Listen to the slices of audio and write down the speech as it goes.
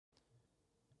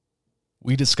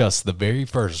we discussed the very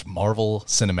first Marvel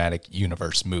Cinematic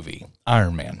Universe movie,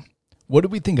 Iron Man. What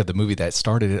did we think of the movie that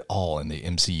started it all in the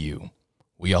MCU?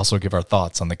 We also give our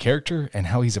thoughts on the character and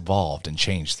how he's evolved and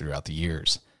changed throughout the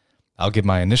years. I'll give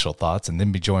my initial thoughts and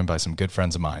then be joined by some good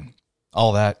friends of mine.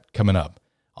 All that coming up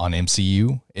on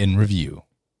MCU in Review.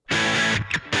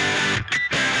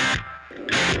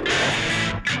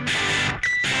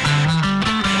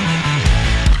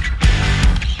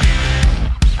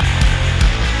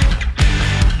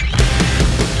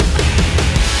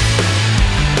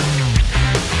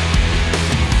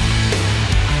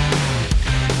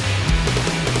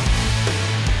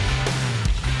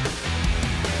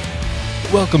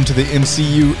 Welcome to the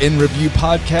MCU in Review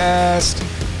podcast.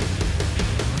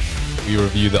 We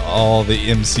review all the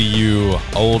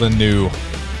MCU, old and new.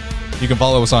 You can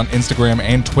follow us on Instagram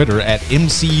and Twitter at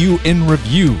MCU in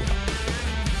Review.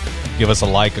 Give us a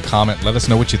like, a comment, let us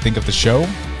know what you think of the show.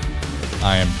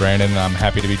 I am Brandon, and I'm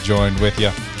happy to be joined with you.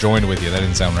 That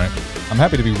didn't sound right. I'm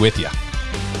happy to be with you.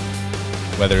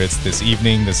 Whether it's this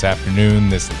evening, this afternoon,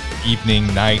 this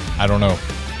evening, night, I don't know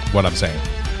what I'm saying.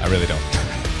 I really don't.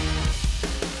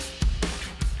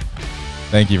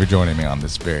 Thank you for joining me on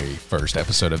this very first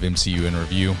episode of MCU in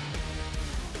Review.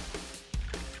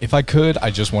 If I could,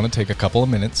 I just want to take a couple of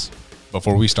minutes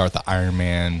before we start the Iron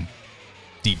Man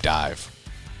deep dive.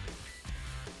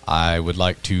 I would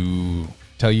like to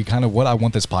tell you kind of what I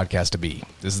want this podcast to be.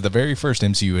 This is the very first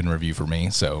MCU in Review for me,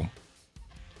 so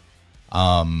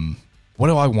what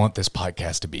do I want this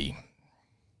podcast to be?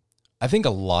 I think a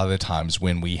lot of the times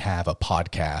when we have a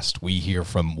podcast, we hear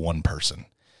from one person.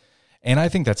 And I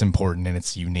think that's important, and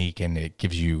it's unique, and it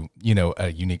gives you,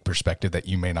 a unique perspective that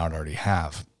you may not already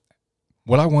have.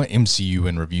 What I want MCU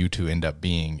in Review to end up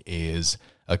being is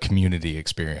a community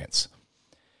experience.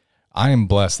 I am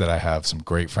blessed that I have some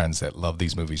great friends that love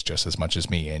these movies just as much as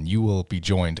me, and you will be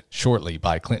joined shortly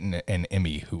by Clinton and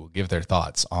Emmy, who will give their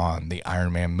thoughts on the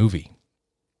Iron Man movie.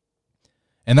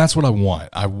 And that's what I want.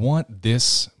 I want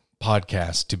this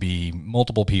podcast to be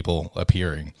multiple people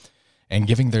appearing and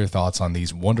giving their thoughts on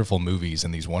these wonderful movies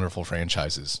and these wonderful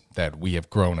franchises that we have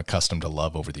grown accustomed to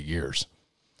love over the years.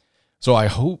 So I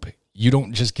hope you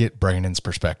don't just get Brandon's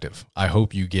perspective. I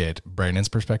hope you get Brandon's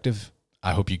perspective.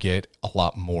 I hope you get a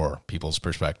lot more people's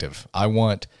perspective. I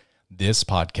want this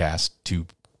podcast to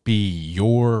be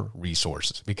your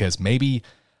resource because maybe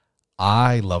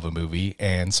I love a movie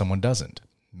and someone doesn't.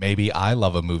 Maybe I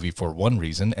love a movie for one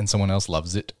reason and someone else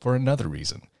loves it for another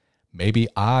reason. Maybe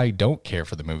I don't care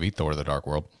for the movie Thor: The Dark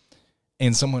World,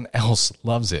 and someone else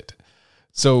loves it.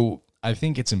 So I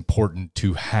think it's important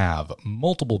to have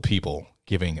multiple people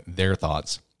giving their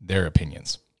thoughts, their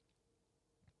opinions.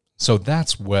 So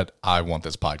that's what I want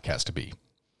this podcast to be.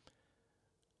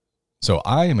 So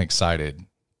I am excited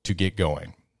to get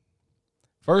going.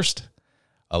 First,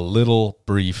 a little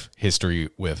brief history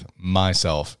with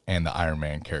myself and the Iron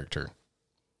Man character.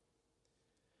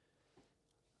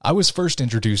 I was first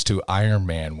introduced to Iron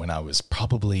Man when I was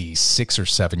probably 6 or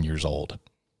 7 years old.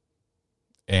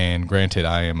 And granted,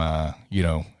 I am,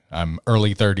 I'm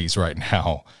early 30s right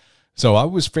now. So I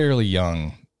was fairly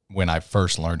young when I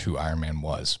first learned who Iron Man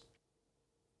was.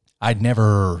 I'd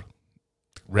never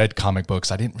read comic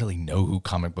books. I didn't really know who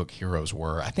comic book heroes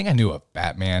were. I think I knew of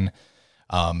Batman,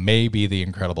 maybe the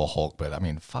Incredible Hulk, but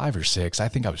 5 or 6, I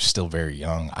think I was still very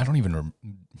young. I don't even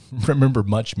remember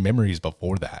much memories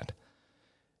before that.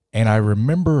 And I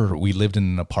remember we lived in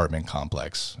an apartment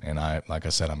complex, and like I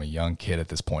said, I'm a young kid at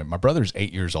this point. My brother's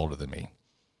 8 years older than me.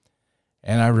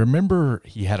 And I remember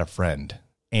he had a friend,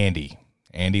 Andy.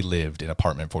 Andy lived in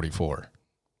apartment 44.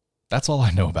 That's all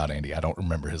I know about Andy. I don't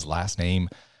remember his last name.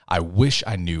 I wish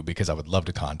I knew because I would love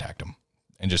to contact him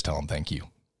and just tell him thank you.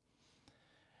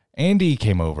 Andy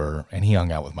came over, and he hung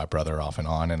out with my brother off and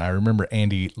on, and I remember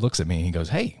Andy looks at me, and he goes,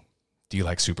 "Hey, do you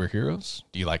like superheroes?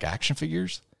 Do you like action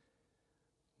figures?"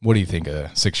 What do you think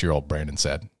a 6-year-old Brandon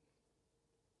said?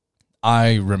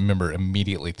 I remember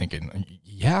immediately thinking,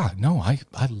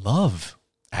 I love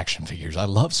action figures. I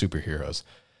love superheroes,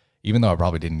 even though I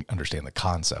probably didn't understand the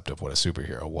concept of what a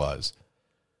superhero was.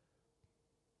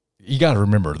 You got to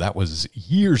remember, that was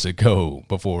years ago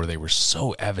before they were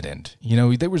so evident.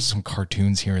 There was some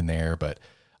cartoons here and there, but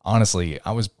honestly,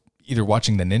 I was either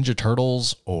watching the Ninja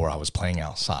Turtles or I was playing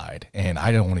outside, and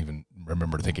I don't even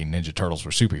remember thinking Ninja Turtles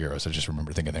were superheroes. I just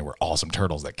remember thinking they were awesome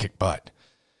turtles that kick butt.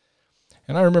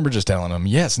 And I remember just telling him,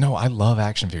 I love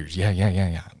action figures.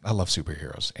 Yeah. I love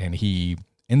superheroes. And he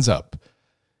ends up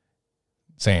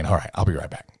saying, all right, I'll be right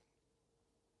back.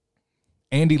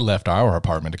 Andy left our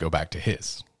apartment to go back to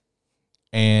his.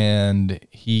 And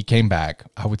he came back,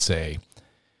 I would say,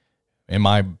 in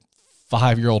my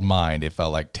 5-year-old mind, it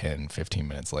felt like 10, 15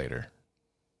 minutes later.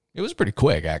 It was pretty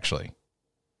quick, actually.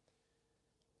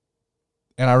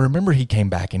 And I remember he came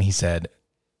back and he said,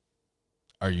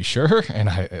 "Are you sure?" And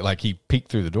he peeked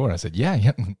through the door and I said,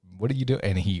 yeah. What are you doing?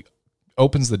 And he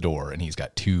opens the door and he's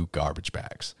got 2 garbage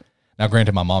bags. Now,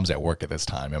 granted, my mom's at work at this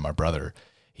time, and my brother,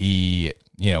 we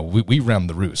round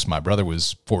the roost. My brother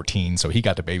was 14, so he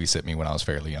got to babysit me when I was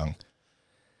fairly young.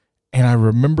 And I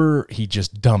remember he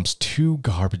just dumps 2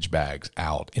 garbage bags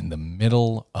out in the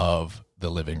middle of the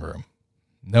living room.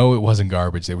 No, it wasn't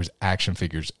garbage. There was action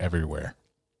figures everywhere.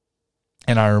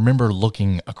 And I remember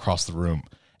looking across the room,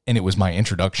 and it was my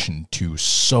introduction to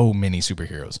so many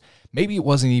superheroes. Maybe it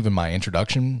wasn't even my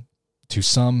introduction to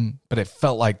some, but it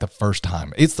felt like the first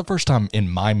time. It's the first time in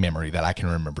my memory that I can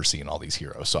remember seeing all these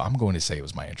heroes. So I'm going to say it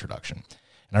was my introduction.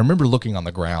 And I remember looking on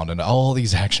the ground and all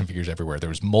these action figures everywhere. There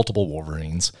was multiple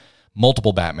Wolverines,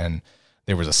 multiple Batman.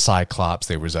 There was a Cyclops.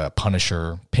 There was a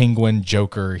Punisher, Penguin,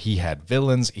 Joker. He had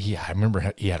villains. I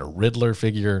remember he had a Riddler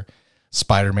figure,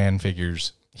 Spider-Man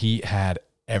figures. He had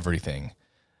everything.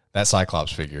 That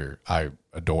Cyclops figure I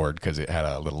adored because it had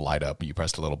a little light up. You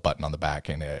pressed a little button on the back,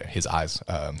 and his eyes,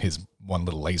 his one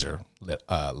little laser lit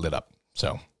up.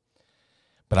 So,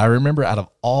 but I remember out of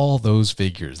all those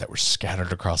figures that were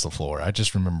scattered across the floor, I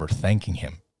just remember thanking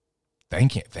him.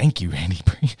 Thank you, Andy.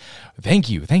 Thank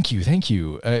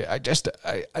you.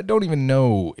 I don't even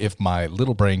know if my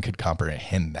little brain could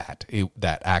comprehend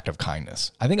that act of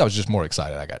kindness. I think I was just more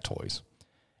excited I got toys.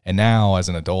 And now, as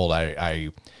an adult,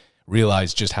 I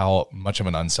realized just how much of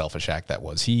an unselfish act that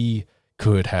was. He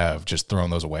could have just thrown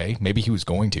those away. Maybe he was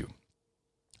going to.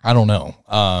 I don't know.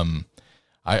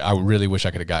 I really wish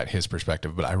I could have got his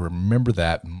perspective, but I remember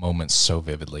that moment so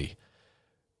vividly.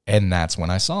 And that's when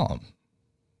I saw him.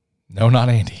 No, not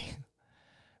Andy.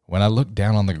 When I looked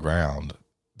down on the ground,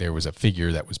 there was a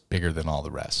figure that was bigger than all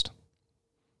the rest.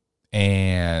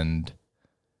 And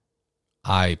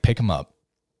I pick him up.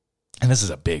 And this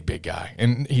is a big, big guy.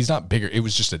 And he's not bigger. It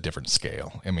was just a different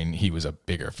scale. I mean, he was a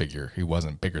bigger figure. He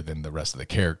wasn't bigger than the rest of the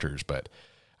characters. But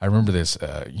I remember this,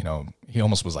 he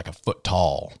almost was like a foot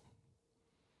tall.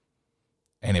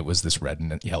 And it was this red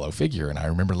and yellow figure. And I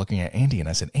remember looking at Andy and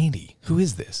I said, "Andy, who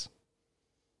is this?"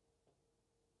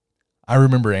 I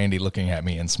remember Andy looking at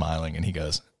me and smiling. And he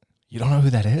goes, "You don't know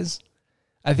who that is?"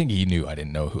 I think he knew I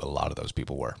didn't know who a lot of those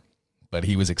people were. But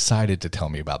he was excited to tell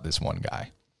me about this one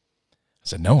guy. I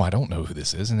said, "No, I don't know who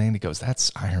this is." And Andy goes,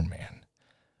 "That's Iron Man."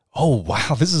 "Oh,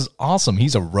 wow, this is awesome.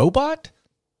 He's a robot?"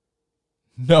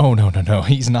 No.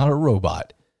 He's not a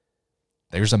robot.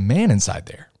 There's a man inside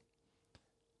there.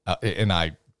 And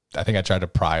I think I tried to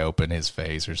pry open his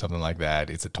face or something like that.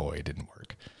 It's a toy. It didn't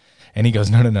work. And he goes,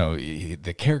 no.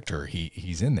 The character,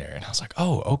 he's in there. And I was like,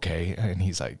 "Oh, okay." And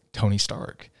he's like, "Tony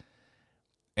Stark."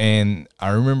 And I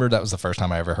remember that was the first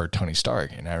time I ever heard Tony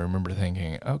Stark. And I remember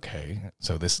thinking, okay,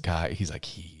 so this guy,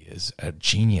 he is a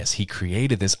genius. He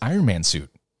created this Iron Man suit.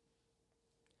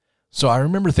 So I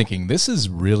remember thinking, this is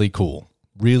really cool.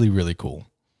 Really, really cool.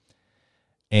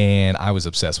 And I was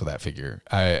obsessed with that figure.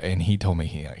 And he told me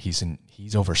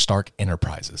he's over Stark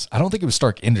Enterprises. I don't think it was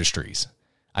Stark Industries.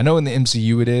 I know in the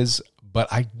MCU it is,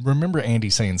 but I remember Andy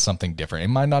saying something different. It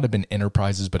might not have been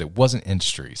Enterprises, but it wasn't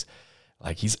Industries.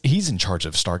 Like he's in charge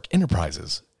of Stark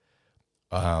Enterprises.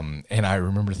 And I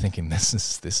remember thinking, this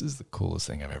is the coolest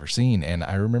thing I've ever seen. And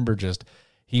I remember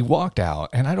he walked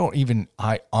out, and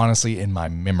I honestly in my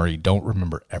memory don't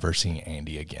remember ever seeing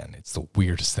Andy again. It's the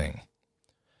weirdest thing.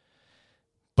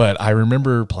 But I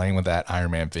remember playing with that Iron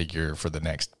Man figure for the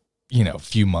next,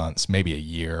 few months, maybe a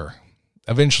year.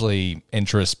 Eventually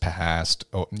interest passed.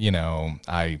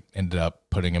 I ended up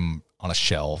putting him on a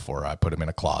shelf, or I put him in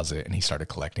a closet, and he started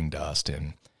collecting dust.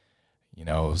 And,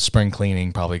 spring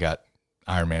cleaning probably got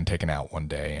Iron Man taken out one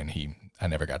day, and I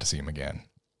never got to see him again.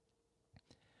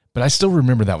 But I still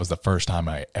remember that was the first time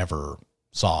I ever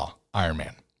saw Iron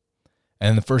Man,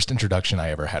 and the first introduction I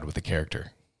ever had with the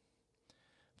character.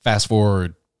 Fast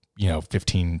forward,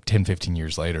 10, 15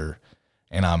 years later,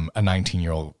 and I'm a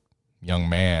 19-year-old young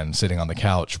man sitting on the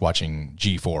couch watching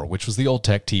G4, which was the old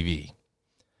tech TV.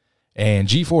 And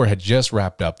G4 had just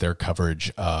wrapped up their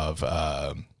coverage of,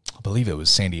 I believe it was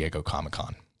San Diego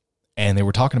Comic-Con. And they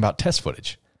were talking about test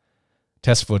footage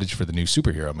for the new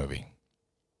superhero movie.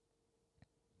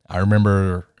 I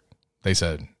remember they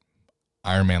said,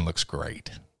 "Iron Man looks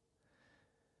great."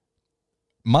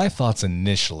 My thoughts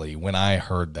initially when I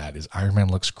heard that is, Iron Man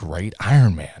looks great.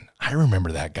 Iron Man. I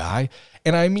remember that guy.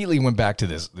 And I immediately went back to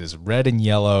this red and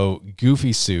yellow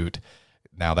goofy suit.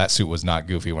 Now, that suit was not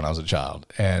goofy when I was a child.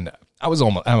 And I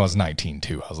was 19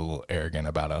 too. I was a little arrogant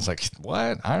about it. I was like,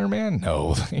 "What? Iron Man?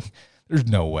 No." There's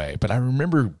no way. But I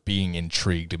remember being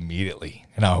intrigued immediately.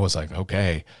 And I was like,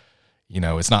 okay,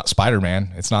 it's not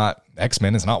Spider-Man. It's not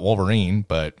X-Men. It's not Wolverine.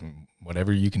 But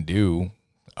whatever you can do,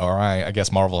 all right, I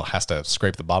guess Marvel has to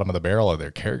scrape the bottom of the barrel of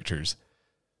their characters.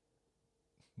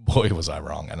 Boy, was I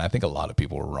wrong. And I think a lot of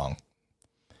people were wrong.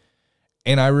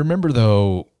 And I remember,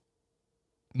 though,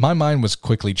 my mind was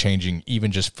quickly changing,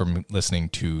 even just from listening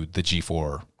to the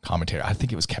G4 commentary. I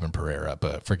think it was Kevin Pereira,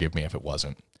 but forgive me if it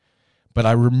wasn't. But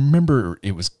I remember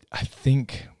I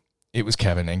think it was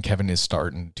Kevin, and Kevin is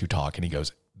starting to talk, and he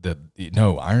goes,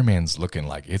 no, Iron Man's looking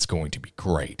like it's going to be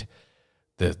great.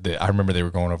 I remember they were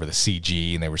going over the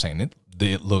CG, and they were saying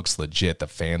it looks legit. The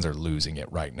fans are losing it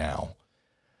right now.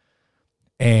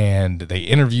 And they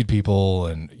interviewed people,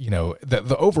 and,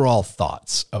 the overall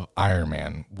thoughts of Iron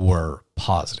Man were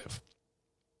positive.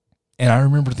 And I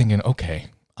remember thinking, okay,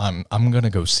 I'm going to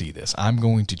go see this. I'm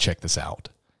going to check this out,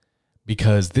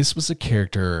 because this was a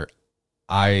character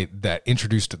that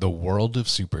introduced the world of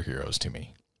superheroes to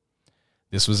me.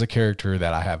 This was a character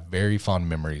that I have very fond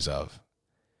memories of.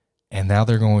 And now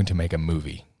they're going to make a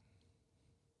movie.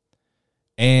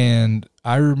 And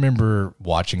I remember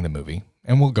watching the movie,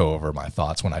 and we'll go over my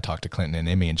thoughts when I talk to Clinton and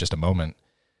Emmy in just a moment.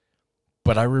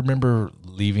 But I remember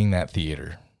leaving that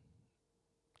theater,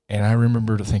 and I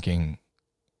remember thinking,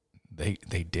 they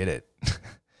did it.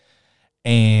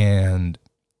 And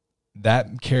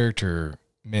that character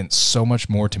meant so much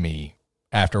more to me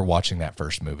after watching that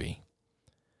first movie.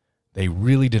 They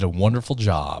really did a wonderful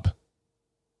job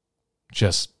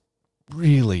just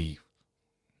really,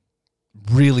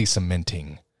 really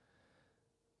cementing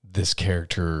this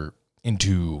character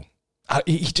into...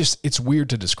 it's weird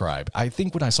to describe. I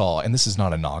think when I saw, and this is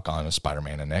not a knock on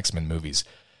Spider-Man and X-Men movies,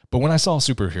 but when I saw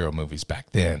superhero movies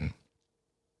back then,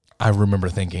 I remember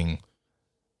thinking,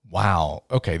 wow,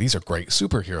 okay, these are great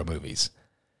superhero movies.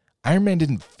 Iron Man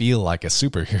didn't feel like a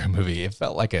superhero movie. It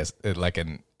felt like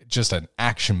just an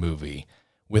action movie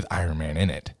with Iron Man in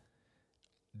it.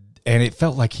 And it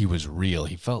felt like he was real.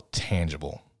 He felt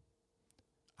tangible.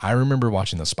 I remember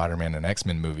watching the Spider-Man and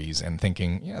X-Men movies and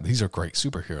thinking, yeah, these are great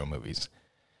superhero movies.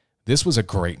 This was a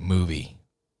great movie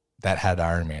that had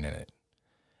Iron Man in it.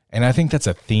 And I think that's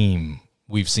a theme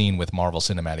we've seen with Marvel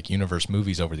Cinematic Universe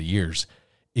movies over the years,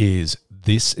 is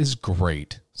this is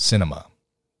great cinema,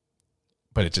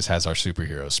 but it just has our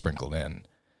superheroes sprinkled in.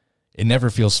 It never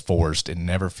feels forced. It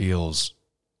never feels...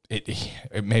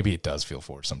 Maybe it does feel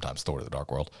forced sometimes, Thor: The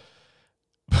Dark World.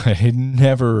 But it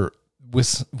never...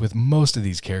 With most of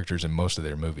these characters in most of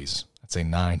their movies, I'd say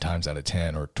 9 times out of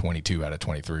 10 or 22 out of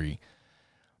 23,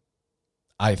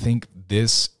 I think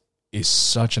this is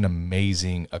such an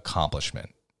amazing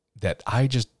accomplishment that I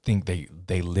just think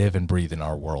they live and breathe in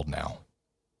our world now.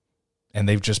 And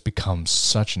they've just become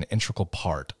such an integral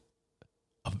part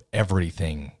of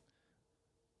everything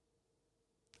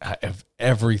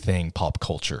pop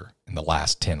culture in the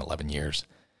last 10, 11 years.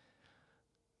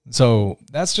 So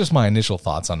that's just my initial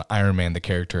thoughts on Iron Man, the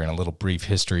character, and a little brief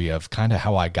history of kind of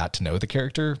how I got to know the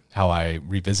character, how I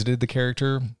revisited the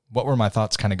character, what were my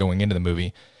thoughts kind of going into the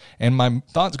movie. And my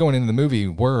thoughts going into the movie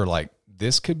were like,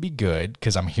 this could be good,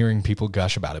 because I'm hearing people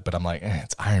gush about it, but I'm like,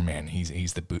 it's Iron Man.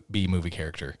 He's the B movie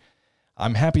character.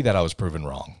 I'm happy that I was proven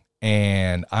wrong.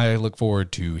 And I look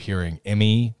forward to hearing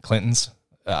Emmy, Clinton's.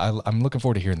 I'm looking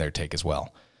forward to hearing their take as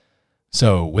well.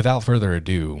 So without further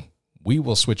ado, we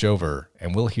will switch over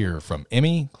and we'll hear from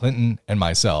Emmy, Clinton, and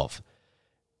myself.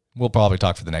 We'll probably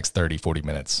talk for the next 30, 40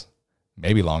 minutes,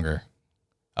 maybe longer,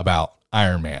 about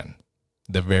Iron Man,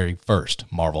 the very first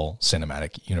Marvel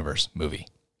Cinematic Universe movie.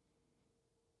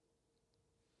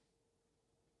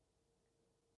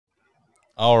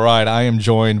 All right, I am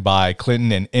joined by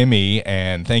Clinton and Emmy,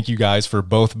 and thank you guys for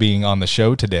both being on the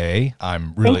show today.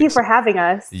 Thank you for having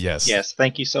us. Yes,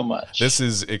 thank you so much. This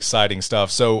is exciting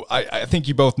stuff. So I think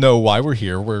you both know why we're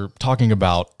here. We're talking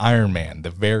about Iron Man,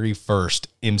 the very first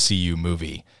MCU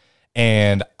movie.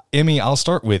 And Emmy, I'll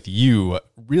start with you.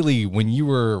 Really, when you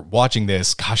were watching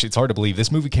this, gosh, it's hard to believe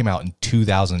this movie came out in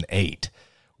 2008.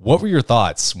 What were your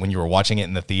thoughts when you were watching it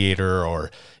in the theater, or,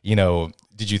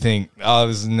 did you think, I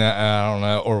don't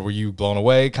know, or were you blown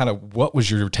away? Kind of, what was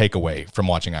your takeaway from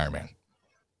watching Iron Man?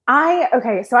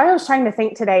 So I was trying to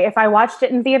think today if I watched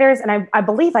it in theaters, and I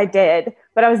believe I did,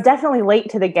 but I was definitely late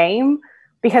to the game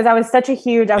because I was such a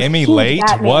huge... Emmy late?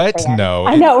 Batman What? fan. No.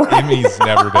 I know, right? Emmy's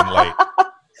never been late.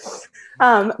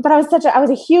 But I was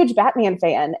a huge Batman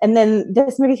fan, and then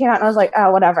this movie came out, and I was like,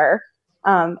 oh, whatever.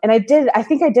 And I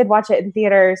think I did watch it in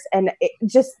theaters, and it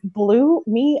just blew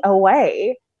me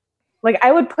away. Like,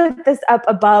 I would put this up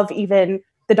above even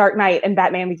The Dark Knight and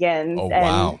Batman Begins. Oh,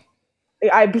 wow.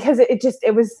 Because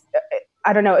it was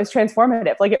I don't know, it's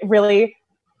transformative. Like, it really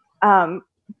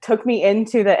took me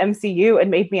into the MCU and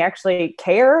made me actually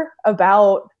care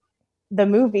about the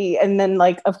movie. And then,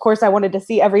 like, of course, I wanted to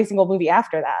see every single movie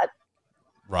after that.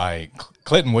 Right.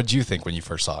 Clinton, what did you think when you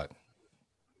first saw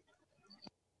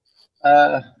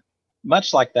it?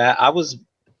 Much like that, I was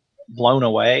blown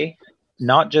away.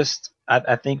 Not just,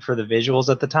 I think for the visuals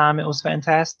at the time, it was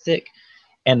fantastic.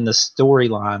 And the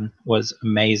storyline was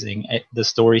amazing. The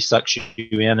story sucks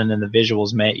you in, and then the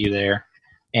visuals met you there.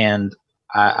 And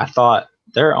I thought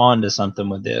they're on to something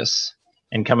with this.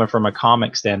 And coming from a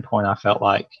comic standpoint, I felt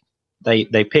like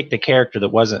they picked a character that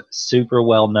wasn't super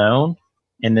well known,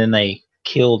 and then they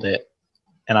killed it.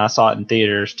 And I saw it in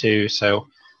theaters too, so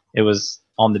it was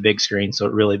on the big screen, so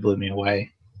it really blew me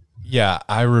away. Yeah,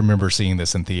 I remember seeing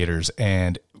this in theaters,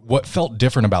 and what felt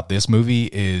different about this movie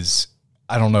is,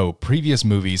 I don't know, previous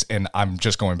movies, and I'm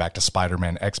just going back to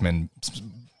Spider-Man, X-Men,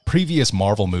 previous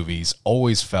Marvel movies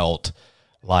always felt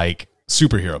like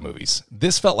superhero movies.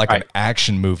 This felt like an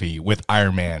action movie with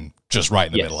Iron Man just right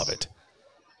in the middle of it.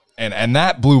 And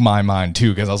that blew my mind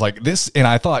too, because I was like, this, and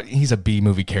I thought he's a B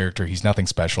movie character. He's nothing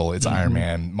special. It's Iron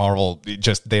Man. Marvel,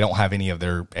 they don't have any of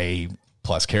their A+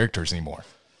 characters anymore.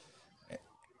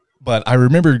 But I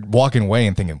remember walking away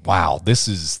and thinking, wow, this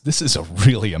is a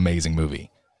really amazing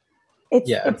movie.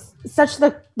 It's such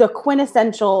the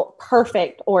quintessential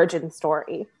perfect origin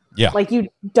story. Yeah. Like, you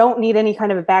don't need any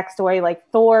kind of a backstory. Like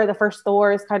Thor, the first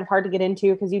Thor is kind of hard to get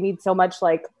into because you need so much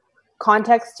like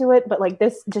context to it. But like,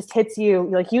 this just hits you,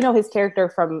 like, you know, his character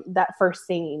from that first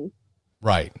scene.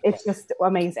 Right. It's just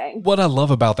amazing. What I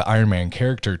love about the Iron Man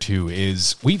character too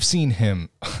is we've seen him,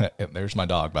 there's my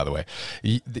dog, by the way.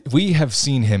 We have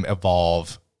seen him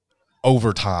evolve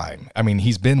over time. I mean,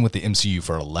 he's been with the MCU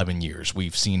for 11 years.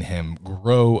 We've seen him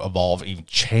grow, evolve, even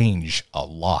change a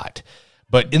lot.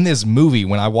 But in this movie,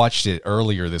 when I watched it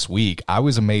earlier this week, I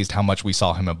was amazed how much we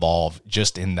saw him evolve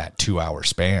just in that 2-hour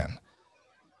span.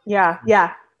 Yeah,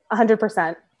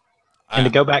 100%. And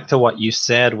to go back to what you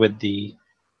said with the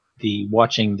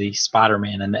watching the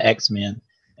Spider-Man and the X-Men,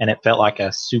 and it felt like a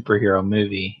superhero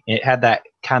movie. It had that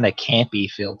kind of campy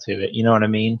feel to it. You know what I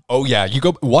mean? Oh yeah, you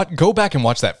go back and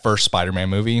watch that first Spider-Man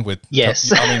movie with.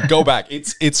 Yes, I mean, go back.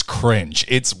 It's cringe.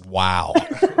 It's wow.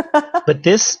 But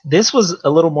this was a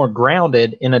little more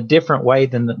grounded in a different way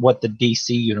than what the DC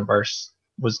universe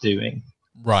was doing.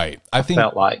 Right. I think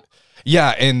felt like.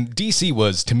 Yeah, and DC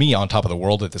was, to me, on top of the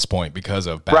world at this point because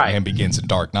of Batman Begins and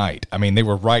Dark Knight. I mean, they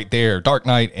were right there. Dark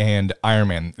Knight and Iron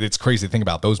Man, it's crazy to think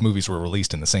about. Those movies were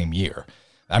released in the same year.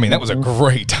 I mean, that was a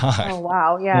great time. Oh,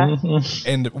 wow, yeah.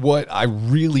 And what I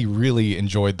really, really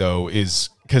enjoyed, though, is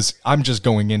because I'm just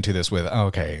going into this with,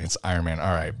 okay, it's Iron Man,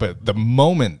 all right. But the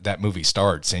moment that movie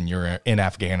starts and you're in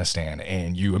Afghanistan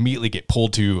and you immediately get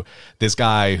pulled to this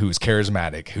guy who's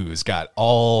charismatic, who's got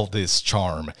all this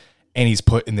charm, and he's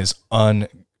put in this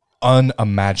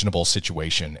unimaginable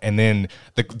situation. And then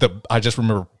I just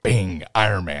remember, bang,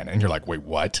 Iron Man. And you're like, wait,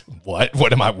 what?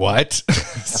 What am I, what?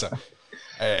 So,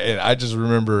 and I just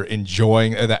remember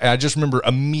enjoying that. I just remember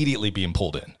immediately being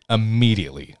pulled in.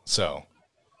 Immediately. So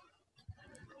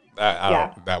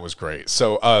that was great.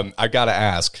 So I got to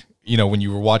ask, you know, when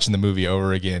you were watching the movie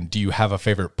over again, do you have a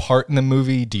favorite part in the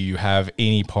movie? Do you have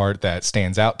any part that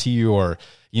stands out to you, or,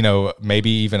 you know, maybe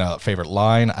even a favorite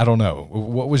line? I don't know.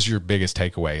 What was your biggest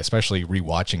takeaway, especially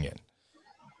rewatching it?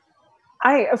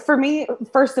 For me,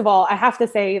 first of all, I have to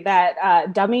say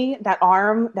that dummy, that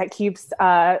arm that keeps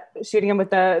shooting him with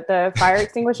the fire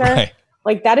extinguisher, Right.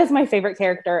 Like, that is my favorite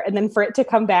character. And then for it to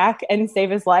come back and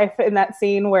save his life in that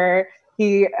scene where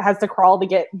he has to crawl to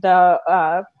get the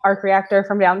arc reactor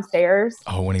from downstairs.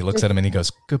 Oh, when he looks at him and he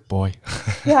goes, good boy.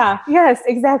 Yes,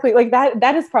 exactly. Like,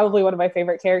 that is probably one of my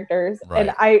favorite characters. Right.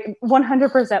 And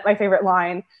 100% my favorite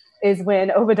line is when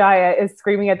Obadiah is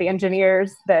screaming at the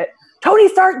engineers that Tony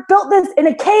Stark built this in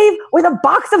a cave with a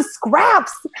box of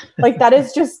scraps. Like, that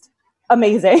is just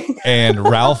amazing. And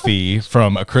Ralphie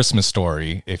from A Christmas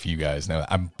Story, if you guys know,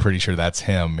 I'm pretty sure that's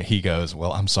him. He goes,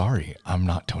 well, I'm sorry, I'm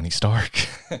not Tony Stark.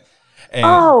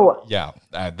 And yeah,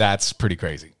 that's pretty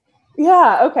crazy.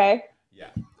 Yeah. Okay. Yeah.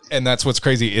 And that's what's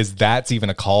crazy is that's even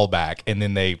a callback, and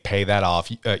then they pay that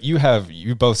off.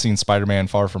 You both seen Spider-Man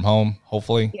Far From Home,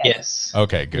 hopefully? Yes.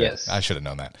 Okay, good. Yes. I should have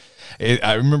known that.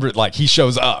 I remember, like, he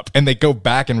shows up and they go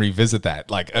back and revisit that,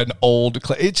 like an old.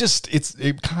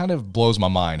 It kind of blows my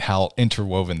mind how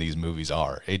interwoven these movies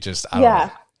are. It just, I don't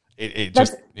know.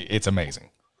 It's amazing.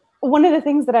 One of the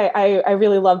things that I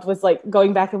really loved was, like,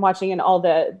 going back and watching and all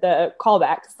the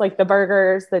callbacks, like the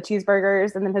burgers, the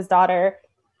cheeseburgers, and then his daughter,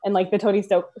 and like the Tony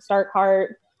Stark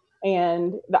heart.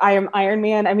 and the Iron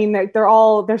Man. I mean, they're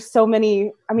all, there's so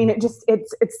many. I mean,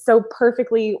 it's so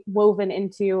perfectly woven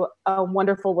into a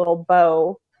wonderful little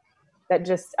bow that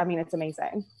just, I mean, it's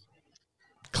amazing.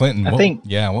 Clinton,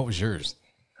 what was yours?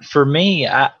 For me,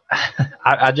 I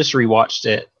just rewatched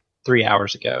it 3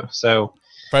 hours ago, so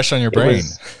fresh on your brain.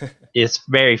 It's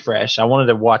very fresh. I wanted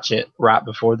to watch it right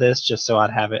before this, just so I'd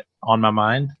have it on my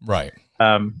mind. Right.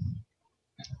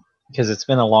 Because it's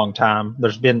been a long time.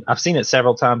 I've seen it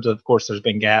several times. Of course, there's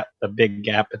been a big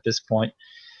gap at this point.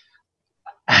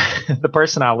 The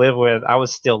person I live with, I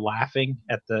was still laughing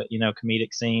at the,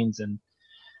 comedic scenes and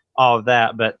all of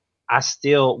that. But I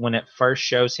still, when it first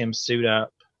shows him suit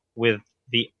up with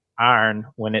the iron,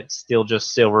 when it's still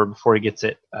just silver before he gets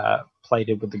it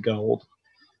plated with the gold.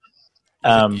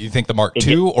 You think the Mark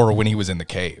II or when he was in the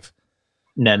cave?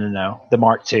 No. The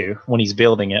Mark II, when he's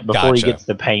building it, before he gets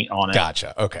the paint on it.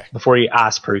 Gotcha. Okay. Before he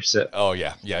ice proofs it. Oh,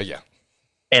 yeah.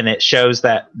 And it shows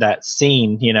that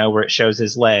scene, where it shows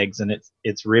his legs and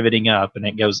it's riveting up and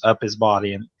it goes up his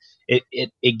body and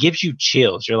it gives you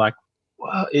chills. You're like,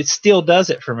 well, it still does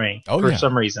it for me for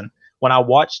some reason. When I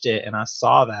watched it and I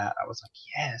saw that, I was like,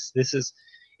 yes,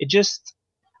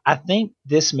 I think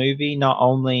this movie, not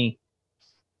only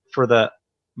for the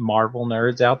Marvel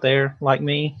nerds out there like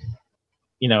me,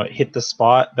 it hit the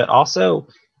spot, but also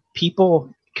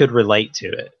people could relate to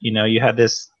it. You had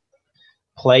this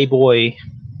playboy,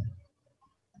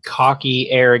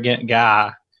 cocky, arrogant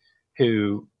guy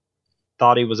who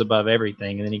thought he was above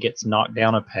everything, and then he gets knocked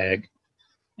down a peg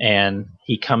and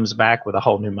he comes back with a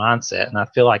whole new mindset. And I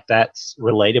feel like that's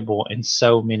relatable in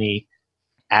so many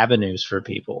avenues for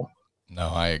people. No,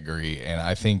 I agree. And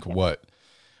I think I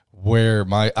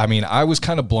was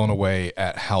kind of blown away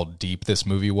at how deep this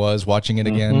movie was watching it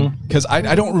again. Because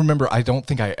I don't remember, I don't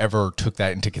think I ever took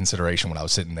that into consideration when I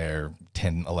was sitting there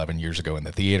 10, 11 years ago in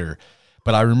the theater.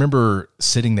 But I remember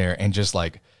sitting there and just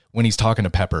like when he's talking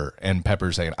to Pepper and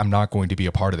Pepper saying, I'm not going to be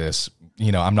a part of this.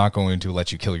 I'm not going to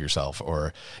let you kill yourself,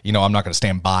 or, I'm not going to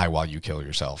stand by while you kill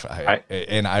yourself.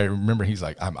 And I remember he's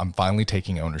like, I'm finally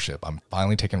taking ownership. I'm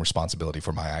finally taking responsibility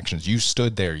for my actions. You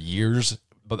stood there years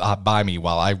by me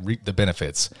while I reap the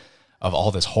benefits of all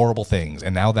this horrible things.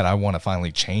 And now that I want to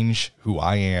finally change who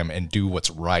I am and do what's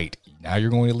right, now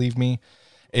you're going to leave me.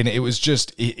 And it was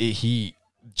just,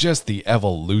 just the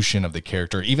evolution of the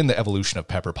character, even the evolution of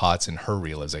Pepper Potts and her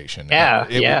realization.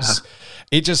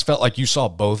 It just felt like you saw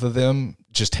both of them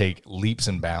just take leaps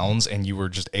and bounds, and you were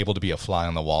just able to be a fly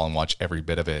on the wall and watch every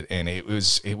bit of it. And it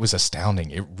was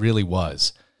astounding. It really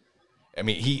was. I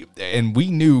mean,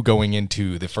 we knew going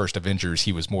into the first Avengers,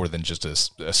 he was more than just a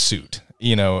suit,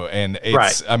 and it's,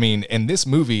 right. I mean, in this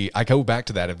movie, I go back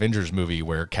to that Avengers movie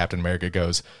where Captain America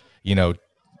goes,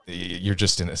 you're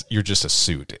just a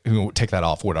suit. Take that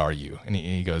off. What are you? And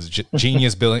he goes,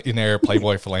 genius, billionaire,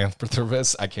 playboy,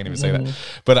 philanthropist. I can't even say that.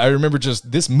 But I remember just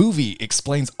this movie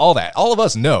explains all that. All of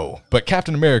us know, but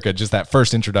Captain America, just that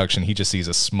first introduction, he just sees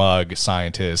a smug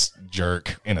scientist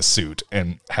jerk in a suit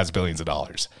and has billions of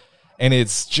dollars. And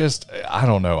it's just, I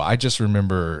don't know. I just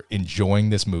remember enjoying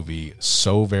this movie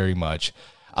so very much.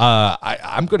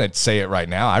 I'm going to say it right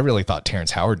now. I really thought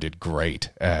Terrence Howard did great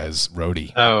as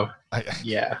Rhodey. Oh, I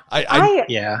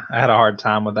had a hard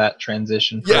time with that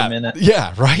transition for a minute.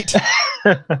 Yeah, right.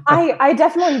 I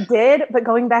definitely did, but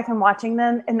going back and watching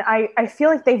them, and I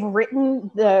feel like they've written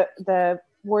the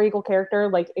War Eagle character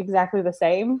like exactly the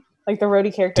same. Like the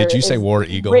Rhodey character. Did you say War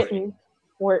Eagle?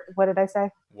 What did I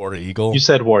say? War Eagle. You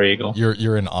said War Eagle.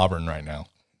 You're in Auburn right now.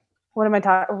 What am I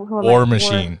talking? War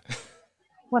Machine.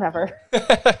 Whatever.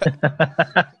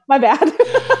 My bad.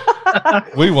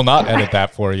 We will not edit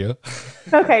that for you.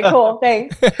 Okay, cool.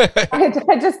 Thanks.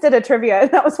 I just did a trivia.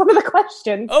 That was one of the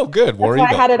questions. Oh, good. War Eagle.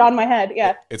 I had it on my head.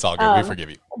 Yeah. It's all good. We forgive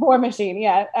you. War Machine.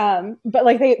 Yeah. But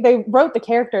like they wrote the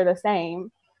character the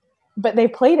same, but they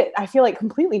played it, I feel like,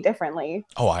 completely differently.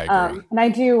 Oh, I agree.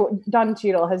 And Don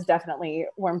Cheadle has definitely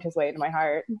warmed his way into my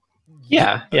heart.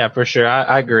 Yeah, for sure.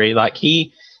 I agree. Like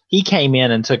he came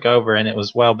in and took over, and it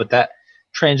was but that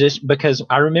transition, because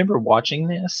I remember watching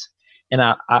this, and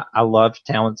I loved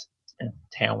Terrence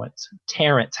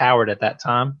Howard at that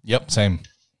time. Yep, same.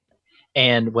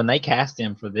 And when they cast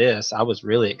him for this, I was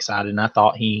really excited, and I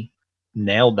thought he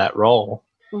nailed that role.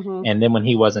 Mm-hmm. And then when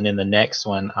he wasn't in the next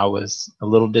one, I was a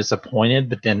little disappointed.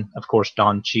 But then, of course,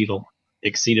 Don Cheadle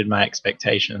exceeded my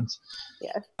expectations.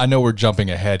 Yeah. I know we're jumping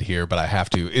ahead here, but I have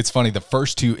to. It's funny. The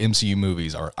first two MCU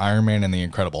movies are Iron Man and the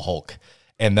Incredible Hulk.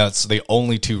 And that's the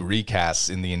only two recasts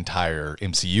in the entire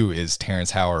MCU is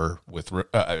Terrence Howard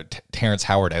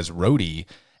as Rhodey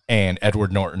and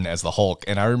Edward Norton as the Hulk.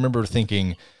 And I remember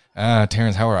thinking,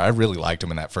 Terrence Howard, I really liked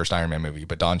him in that first Iron Man movie,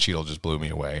 but Don Cheadle just blew me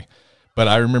away. But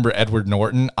I remember Edward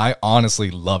Norton. I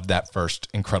honestly loved that first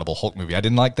Incredible Hulk movie. I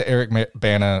didn't like the Eric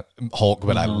Bana Hulk,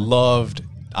 but I loved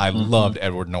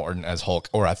Edward Norton as Hulk,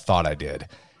 or I thought I did.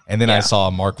 And then I saw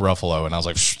Mark Ruffalo, and I was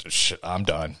like, I'm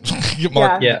done.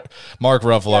 Mark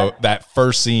Ruffalo, that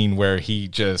first scene where he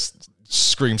just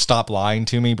screamed, "Stop lying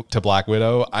to me," to Black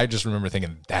Widow. I just remember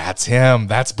thinking, that's him.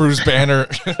 That's Bruce Banner.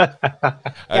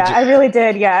 I really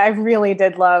did. Yeah, I really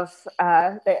did love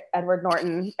Edward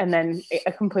Norton. And then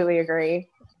I completely agree.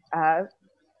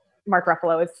 Mark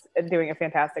Ruffalo is doing a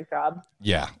fantastic job.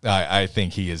 Yeah, I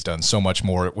think he has done so much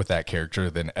more with that character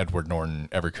than Edward Norton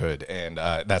ever could. And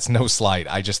that's no slight.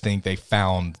 I just think they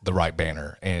found the right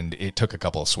Banner, and it took a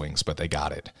couple of swings, but they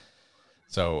got it.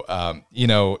 So,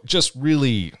 just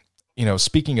really,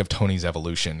 speaking of Tony's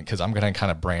evolution, because I'm going to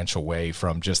kind of branch away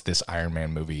from just this Iron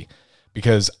Man movie,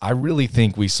 because I really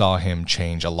think we saw him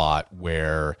change a lot,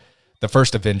 where the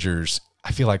first Avengers,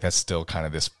 I feel like that's still kind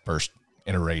of this first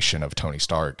iteration of Tony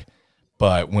Stark.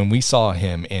 But when we saw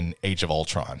him in Age of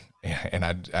Ultron, and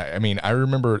I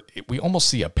remember we almost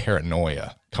see a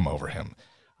paranoia come over him,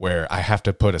 where I have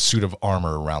to put a suit of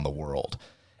armor around the world.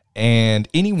 And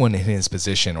anyone in his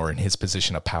position or in his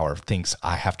position of power thinks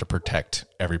I have to protect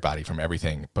everybody from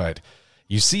everything. But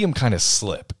you see him kind of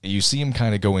slip. You see him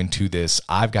kind of go into this,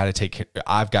 I've got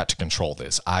to control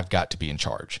this. I've got to be in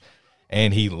charge.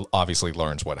 And he obviously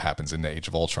learns what happens in the Age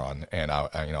of Ultron. And I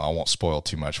won't spoil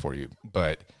too much for you,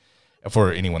 but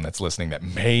for anyone that's listening that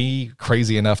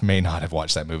crazy enough, may not have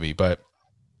watched that movie, but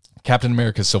Captain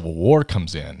America Civil War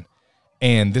comes in.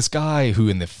 And this guy who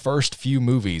in the first few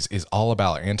movies is all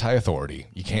about anti-authority.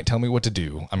 You can't tell me what to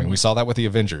do. I mean, we saw that with the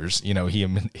Avengers. He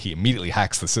immediately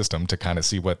hacks the system to kind of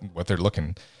see what they're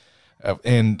looking.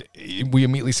 And we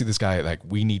immediately see this guy like,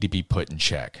 we need to be put in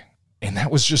check. And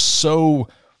that was just so...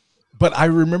 But I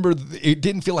remember it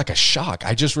didn't feel like a shock.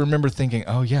 I just remember thinking,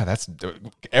 oh yeah, that's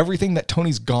everything that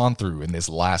Tony's gone through in this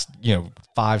last,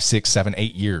 5, 6, 7,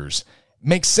 8 years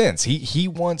makes sense. He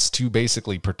wants to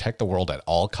basically protect the world at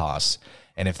all costs.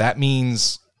 And if that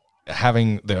means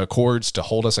having the Accords to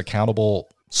hold us accountable,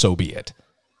 so be it.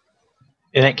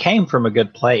 And it came from a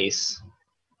good place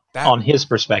on his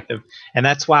perspective. And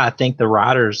that's why I think the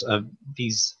writers of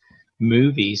these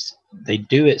movies, they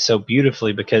do it so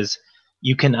beautifully, because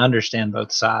you can understand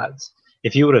both sides.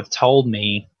 If you would have told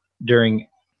me during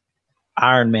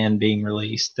Iron Man being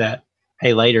released that,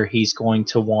 hey, later he's going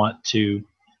to want to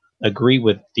agree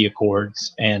with the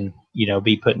Accords and,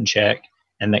 be put in check,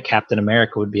 and that Captain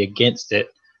America would be against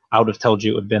it, I would have told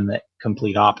you it would have been the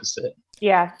complete opposite.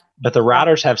 Yeah. But the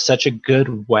writers have such a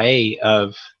good way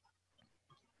of,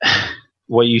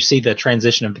 well, you see the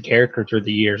transition of the character through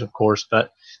the years, of course,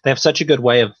 but they have such a good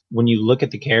way of, when you look at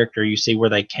the character, you see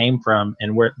where they came from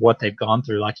and what they've gone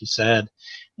through, like you said,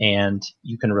 and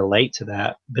you can relate to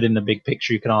that. But in the big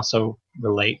picture, you can also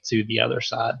relate to the other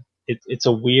side. It's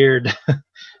a weird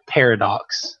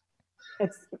paradox.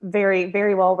 It's very,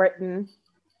 very well written,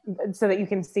 so that you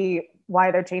can see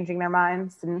why they're changing their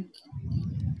minds. And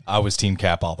I was Team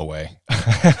Cap all the way.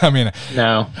 I mean,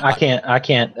 no, I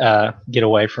can't get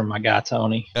away from my guy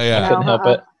Tony. Yeah. I couldn't help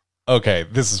it. Okay,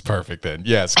 this is perfect then.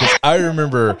 Yes, because I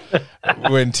remember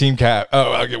when Team Cap.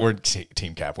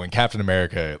 Team Cap. When Captain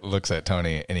America looks at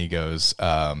Tony and he goes,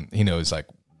 he knows, like,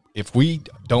 if we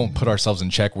don't put ourselves in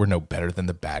check, we're no better than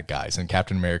the bad guys. And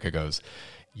Captain America goes,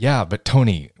 yeah, but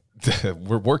Tony,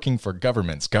 we're working for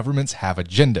governments. Governments have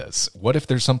agendas. What if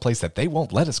there's some place that they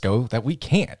won't let us go that we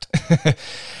can't?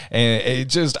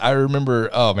 And I remember,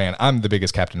 oh man, I'm the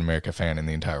biggest Captain America fan in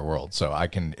the entire world, so I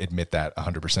can admit that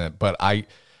 100%. But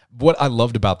what I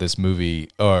loved about this movie,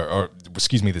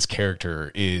 this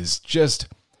character, is just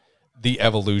the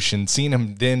evolution, seeing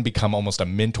him then become almost a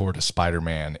mentor to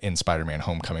Spider-Man in Spider-Man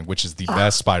Homecoming, which is the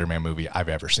best Spider-Man movie I've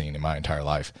ever seen in my entire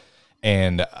life.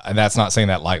 And that's not saying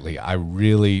that lightly. I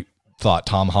really thought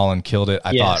Tom Holland killed it.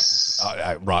 I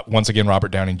thought, once again,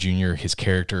 Robert Downey Jr., his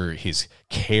character, his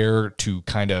care to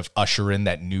kind of usher in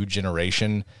that new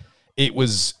generation, it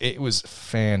was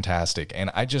fantastic.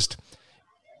 And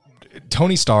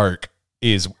Tony Stark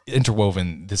is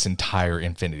interwoven this entire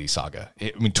Infinity Saga.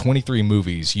 23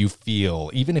 movies, you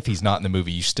feel, even if he's not in the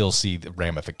movie, you still see the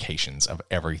ramifications of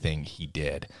everything he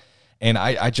did. And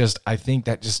I think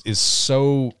that just is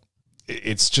so,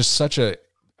 it's just such a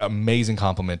amazing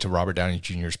compliment to Robert Downey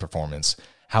Jr.'s performance,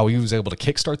 how he was able to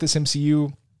kickstart this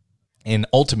MCU, and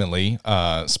ultimately,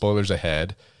 spoilers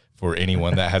ahead for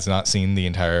anyone that has not seen the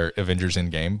entire Avengers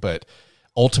Endgame, but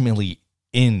ultimately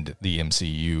end the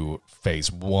MCU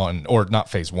phase 1, or not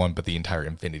phase 1, but the entire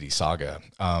Infinity Saga.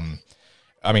 I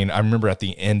remember at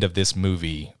the end of this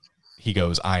movie, he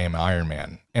goes, "I am Iron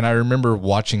Man." And I remember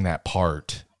watching that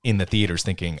part in the theaters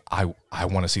thinking, I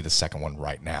want to see the second one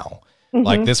right now.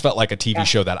 Like, this felt like a TV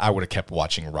show that I would have kept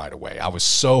watching right away. I was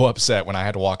so upset when I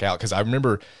had to walk out because I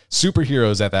remember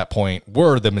superheroes at that point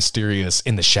were the mysterious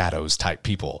in the shadows type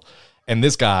people. And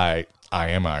this guy, I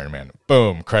am Iron Man.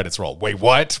 Boom, credits roll. Wait,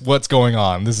 what? What's going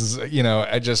on? This is,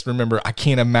 I just remember, I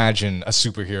can't imagine a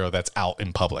superhero that's out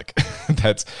in public.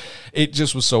 It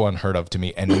just was so unheard of to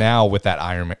me. And now with that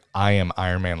I am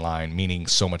Iron Man line meaning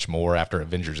so much more after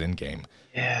Avengers Endgame.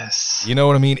 Yes. You know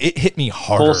what I mean? It hit me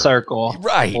harder. Full circle.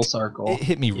 Right. Full circle. It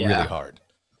hit me really hard.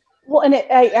 Well, and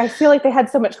I feel like they had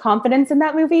so much confidence in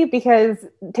that movie because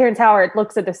Terrence Howard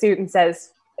looks at the suit and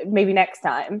says, maybe next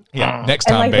time. Yeah, next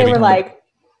time, and baby. They were like,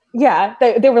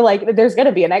 they were like, there's going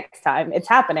to be a next time. It's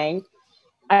happening.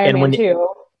 Iron Man 2.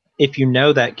 If you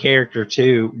know that character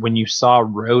too, when you saw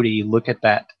Rhodey look at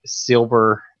that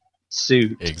silver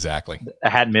suit, exactly,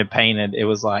 that hadn't been painted, it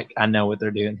was like, I know what they're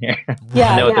doing here.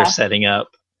 Yeah, I know what they're setting up.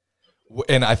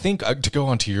 And I think to go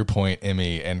on to your point,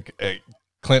 Emmy and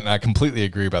Clinton, I completely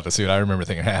agree about the suit. I remember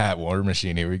thinking, War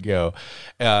Machine, here we go.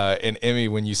 And Emmy,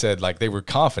 when you said like they were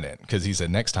confident because he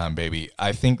said next time, baby,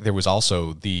 I think there was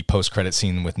also the post-credit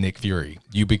scene with Nick Fury.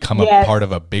 You become a part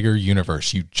of a bigger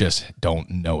universe. You just don't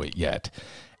know it yet.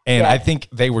 And I think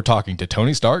they were talking to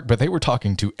Tony Stark, but they were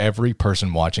talking to every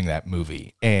person watching that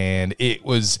movie. And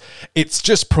it's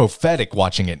just prophetic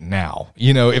watching it now.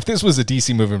 If this was a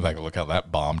DC movie, I'm like, look how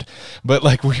that bombed. But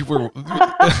like we were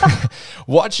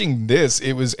watching this,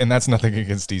 it was, and that's nothing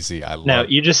against DC. No,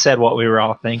 you just said what we were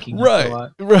all thinking.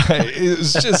 Right. It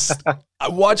was just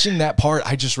watching that part.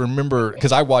 I just remember,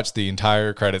 because I watched the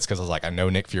entire credits because I was like, I know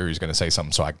Nick Fury is going to say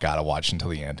something, so I got to watch until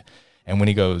the end. And when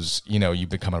he goes, you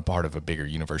become a part of a bigger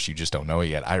universe, you just don't know it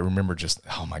yet. I remember just,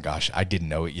 oh my gosh, I didn't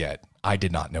know it yet. I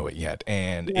did not know it yet.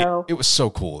 And it was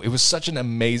so cool. It was such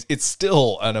it's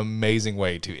still an amazing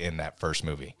way to end that first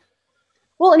movie.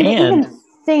 Well, and to even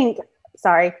think,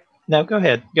 sorry. No, go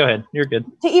ahead. You're good.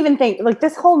 To even think, like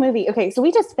this whole movie, okay, so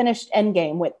we just finished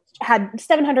Endgame, which had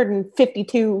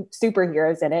 752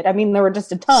 superheroes in it. I mean, there were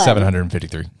just a ton.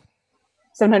 753.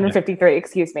 753,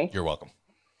 excuse me. You're welcome.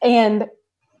 And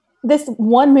this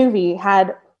one movie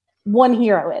had one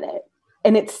hero in it,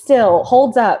 and it still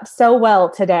holds up so well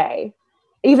today.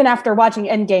 Even after watching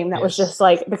Endgame, that was just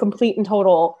like the complete and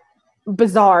total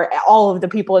bizarre, all of the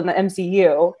people in the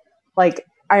MCU, like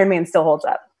Iron Man still holds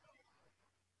up.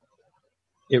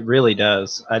 It really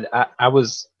does.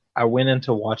 I went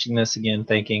into watching this again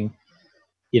thinking,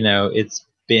 it's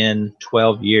been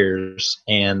 12 years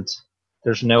and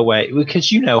there's no way, because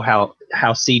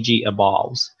how CG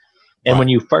evolves. And when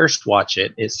you first watch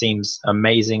it, it seems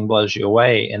amazing, blows you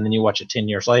away. And then you watch it 10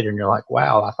 years later and you're like,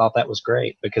 wow, I thought that was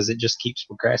great, because it just keeps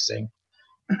progressing.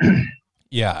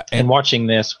 Yeah. And watching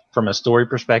this from a story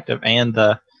perspective and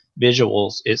the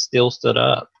visuals, it still stood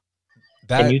up.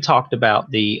 And you talked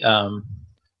about the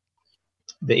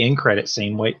end credit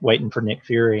scene, waiting for Nick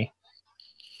Fury.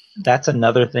 That's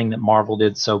another thing that Marvel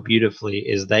did so beautifully,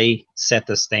 is they set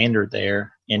the standard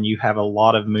there. And you have a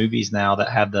lot of movies now that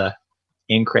have the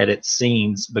end credit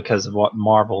scenes because of what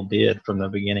Marvel did from the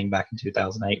beginning back in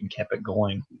 2008 and kept it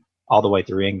going all the way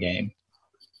through Endgame.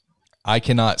 I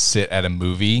cannot sit at a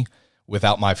movie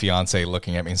without my fiance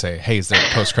looking at me and say, hey, is there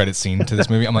a post-credit scene to this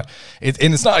movie? I'm like,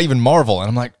 it's not even Marvel. And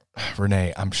I'm like,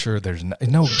 Renee, I'm sure there's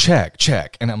no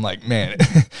check. And I'm like, man,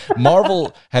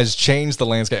 Marvel has changed the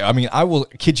landscape. I mean, I will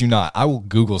kid you not. I will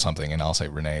Google something and I'll say,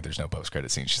 Renee, there's no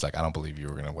post-credit scene. She's like, I don't believe you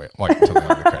were going to wait until the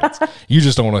end of the credits. You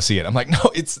just don't want to see it. I'm like,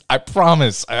 no, I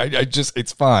promise.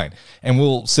 It's fine. And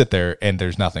we'll sit there and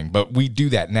there's nothing. But we do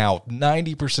that now.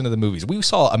 90% of the movies. We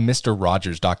saw a Mr.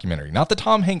 Rogers documentary, not the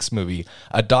Tom Hanks movie,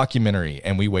 a documentary.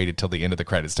 And we waited till the end of the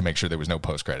credits to make sure there was no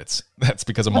post-credits. That's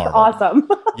because of Marvel. That's awesome.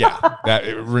 Yeah.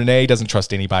 Renee doesn't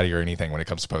trust anybody or anything when it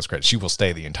comes to post credits. She will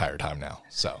stay the entire time now.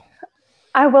 So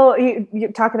I will.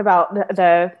 You're talking about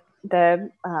the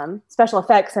special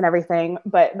effects and everything,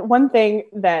 but one thing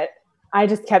that I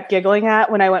just kept giggling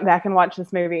at when I went back and watched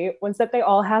this movie was that they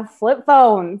all have flip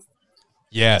phones.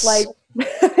 Yes. Like,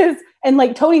 and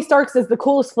like Tony Stark's is the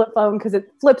coolest flip phone because it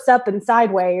flips up and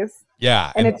sideways.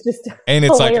 Yeah. And it's just and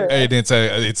it's hilarious.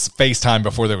 like it's FaceTime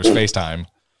before there was FaceTime.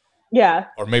 Yeah.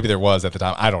 Or maybe there was at the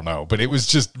time. I don't know. But it was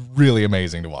just really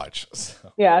amazing to watch.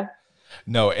 So. Yeah.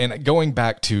 No, and going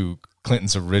back to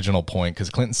Clinton's original point, because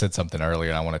Clinton said something earlier,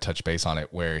 and I want to touch base on it,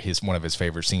 where one of his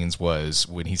favorite scenes was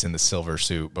when he's in the silver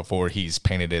suit before he's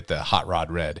painted it the hot rod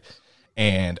red.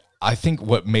 And I think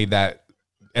what made that,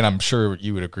 and I'm sure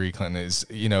you would agree, Clinton, is,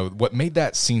 what made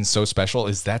that scene so special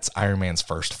is that's Iron Man's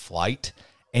first flight.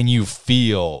 and you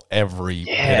feel every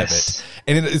bit of it.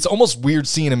 And it's almost weird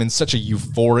seeing him in such a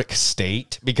euphoric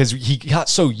state because he got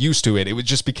so used to it. It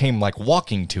just became like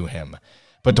walking to him.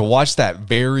 But to watch that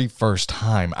very first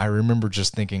time, I remember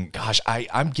just thinking, gosh,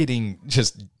 I'm getting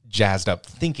just jazzed up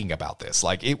thinking about this.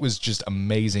 Like, it was just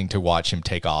amazing to watch him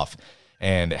take off.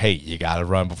 And, hey, you got to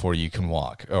run before you can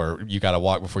walk, or you got to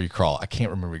walk before you crawl. I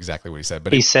can't remember exactly what he said.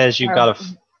 But he says you've got to...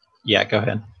 Yeah, go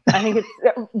ahead. I think it's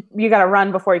you got to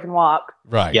run before you can walk.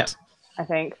 Right. Yeah. I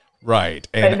think. Right.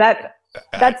 And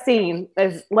that scene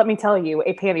is, let me tell you,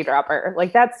 a panty dropper.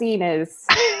 Like, that scene is...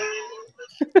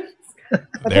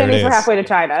 The panties were halfway to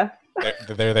China.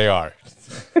 There they are.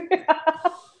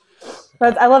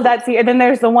 But I love that scene. And then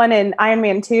there's the one in Iron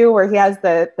Man 2 where he has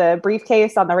the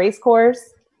briefcase on the race course.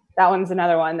 That one's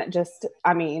another one that just,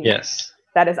 I mean, yes,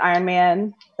 that is Iron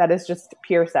Man. That is just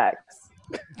pure sex.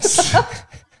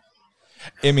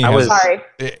 Emmy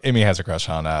has a crush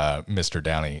on Mr.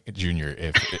 Downey Jr.,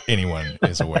 if anyone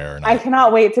is aware or not. I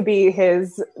cannot wait to be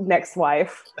his next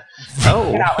wife.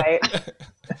 Oh. Cannot wait.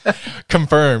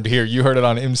 Confirmed here. You heard it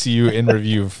on MCU in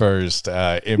review first.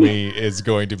 Emmy is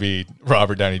going to be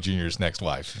Robert Downey Jr.'s next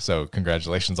wife. So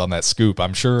congratulations on that scoop.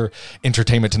 I'm sure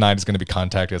Entertainment Tonight is going to be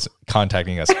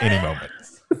contacting us any moment.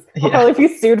 Well, if you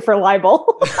sued for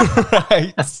libel.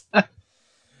 Right.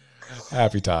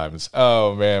 Happy times.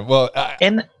 Oh man. Well,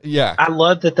 yeah. I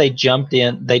love that they jumped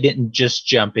in. They didn't just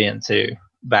jump into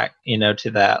back,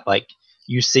 to that. Like,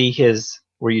 you see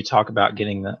where you talk about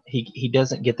getting he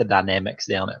doesn't get the dynamics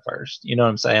down at first. You know what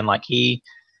I'm saying? Like,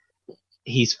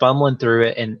 he's fumbling through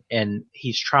it and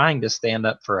he's trying to stand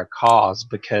up for a cause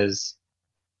because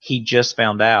he just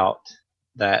found out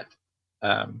that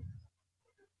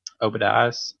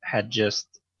Obadiah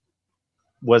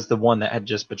was the one that had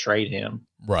just betrayed him.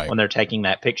 Right. When they're taking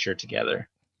that picture together,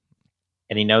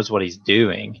 and he knows what he's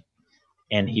doing,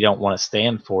 and he don't want to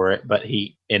stand for it, but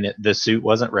the suit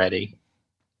wasn't ready.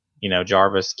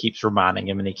 Jarvis keeps reminding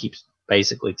him, and he keeps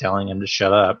basically telling him to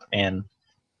shut up, and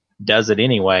does it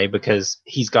anyway because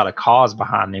he's got a cause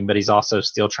behind him, but he's also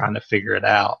still trying to figure it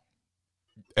out.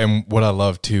 And what I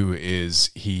love too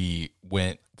is he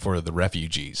went for the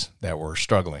refugees that were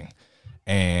struggling.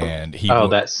 And he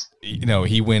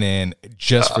went in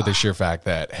just for the sheer fact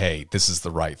that, hey, this is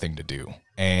the right thing to do.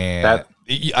 And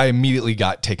I immediately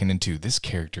got taken into, this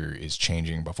character is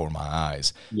changing before my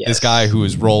eyes. Yes. This guy who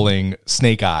is rolling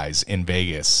snake eyes in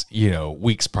Vegas,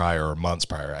 weeks prior or months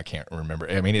prior. I can't remember.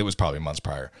 I mean, it was probably months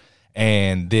prior.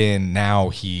 And then now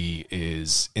he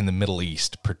is in the Middle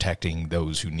East protecting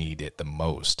those who need it the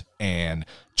most. And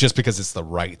just because it's the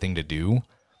right thing to do,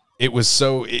 it was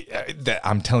that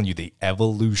I'm telling you, the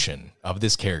evolution of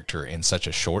this character in such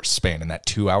a short span, in that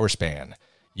 2-hour span,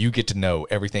 you get to know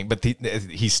everything. But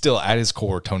he's still at his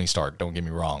core Tony Stark. Don't get me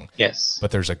wrong. Yes.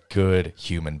 But there's a good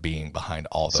human being behind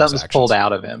all those Something's actions. Pulled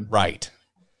out of him. Right.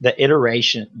 The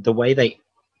iteration, the way they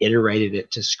iterated it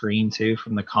to screen too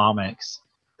from the comics,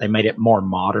 they made it more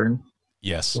modern.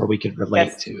 Yes. Where we could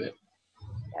relate to it.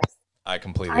 Yes. I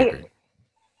completely agree.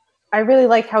 I really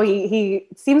like how he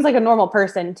seems like a normal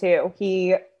person too.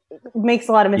 He makes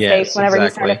a lot of mistakes whenever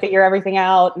he's trying to figure everything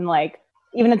out, and like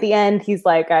even at the end, he's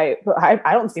like, I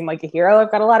don't seem like a hero.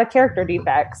 I've got a lot of character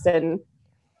defects, and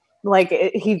like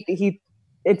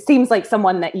it seems like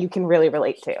someone that you can really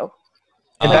relate to.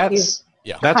 And that's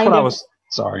what I was.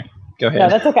 Sorry, go ahead. No,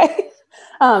 that's okay.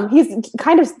 He's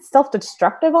kind of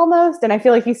self-destructive almost, and I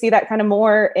feel like you see that kind of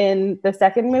more in the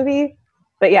second movie.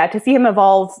 But yeah, to see him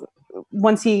evolve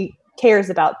once he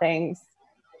cares about things,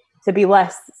 to be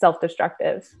less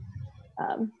self-destructive. I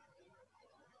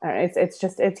don't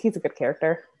know, he's a good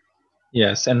character.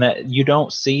 Yes, and that you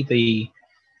don't see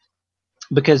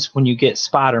because when you get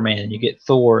Spider-Man, you get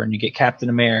Thor, and you get Captain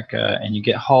America, and you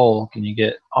get Hulk, and you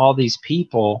get all these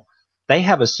people, they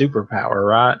have a superpower,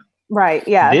 right? Right,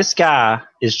 yeah. This guy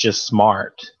is just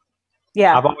smart.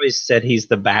 Yeah. I've always said he's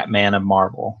the Batman of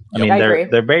Marvel. I mean,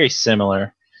 they're very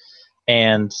similar.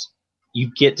 And you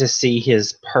get to see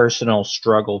his personal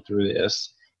struggle through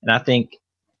this. And I think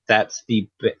that's the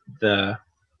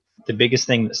biggest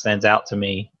thing that stands out to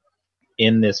me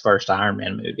in this first Iron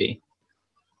Man movie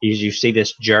is you see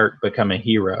this jerk become a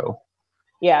hero.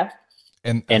 Yeah.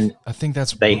 And I think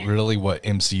that's really what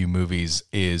MCU movies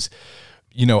is.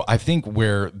 I think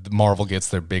where Marvel gets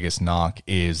their biggest knock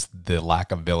is the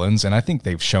lack of villains, and I think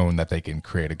they've shown that they can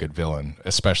create a good villain,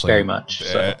 especially very much,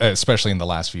 especially in the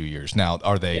last few years. Now,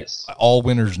 are they all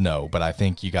winners? No, but I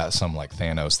think you got some like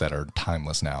Thanos that are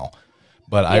timeless now.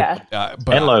 But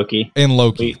and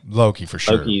Loki, Loki for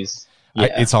sure. Loki's.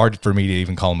 It's hard for me to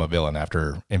even call him a villain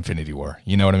after Infinity War.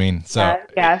 You know what I mean? So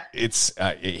yeah.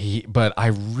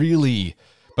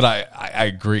 But But I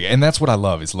agree, and that's what I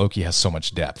love is Loki has so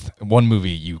much depth. In one movie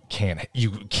you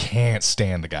can't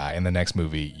stand the guy, and the next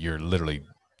movie you're literally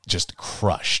just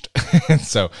crushed.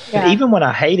 So even when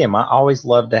I hate him, I always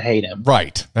love to hate him.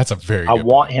 Right, that's a very. I good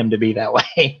want point. him to be that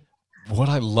way. What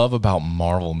I love about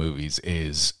Marvel movies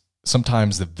is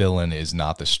sometimes the villain is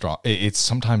not the strong.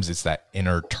 Sometimes it's that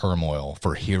inner turmoil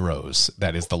for heroes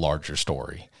that is the larger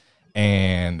story.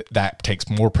 And that takes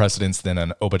more precedence than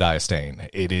an Obadiah Stane.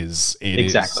 It is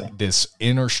this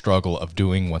inner struggle of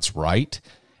doing what's right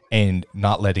and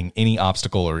not letting any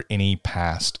obstacle or any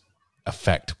past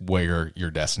affect where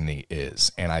your destiny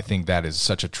is. And I think that is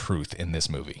such a truth in this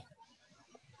movie.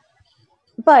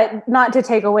 But not to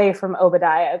take away from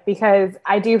Obadiah, because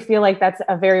I do feel like that's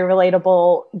a very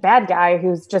relatable bad guy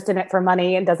who's just in it for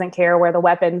money and doesn't care where the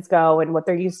weapons go and what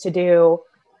they're used to do.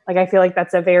 Like, I feel like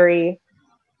that's a very...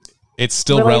 It's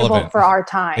still relevant for our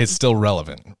time. It's still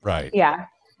relevant, right? Yeah.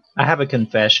 I have a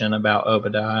confession about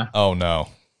Obadiah. Oh no.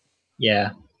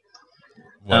 Yeah.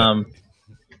 What?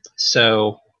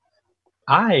 So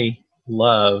I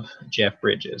love Jeff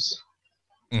Bridges.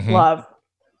 Mm-hmm.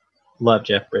 Love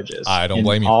Jeff Bridges. I don't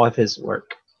blame you. All of his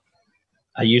work.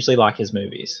 I usually like his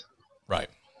movies. Right.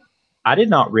 I did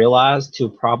not realize till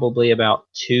probably about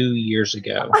 2 years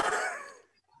ago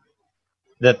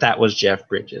that was Jeff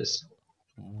Bridges.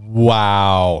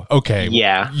 Wow. Okay.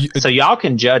 Yeah. So y'all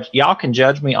can judge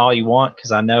me all you want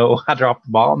because I know I dropped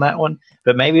the ball on that one.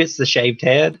 But maybe it's the shaved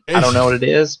head. I don't know what it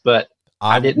is, but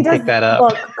I didn't pick that up.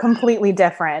 Look completely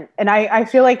different, and I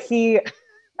feel like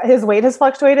his weight has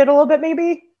fluctuated a little bit.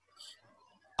 Maybe.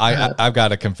 I've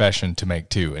got a confession to make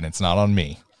too, and it's not on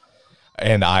me.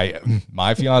 And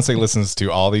my fiance listens to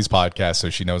all these podcasts, so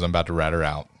she knows I'm about to rat her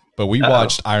out. But we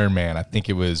watched Iron Man. I think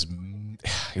it was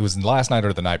last night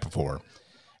or the night before.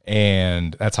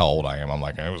 And that's how old I am. I'm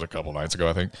like, it was a couple nights ago,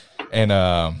 I think. And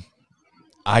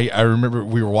I remember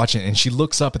we were watching it, and she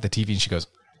looks up at the TV and she goes,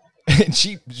 and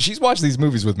she's watched these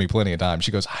movies with me plenty of times.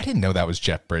 She goes, I didn't know that was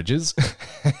Jeff Bridges.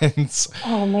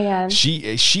 Oh man.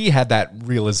 She had that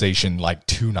realization like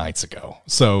 2 nights ago.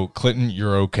 So Clinton,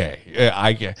 you're okay.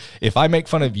 If I make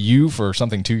fun of you for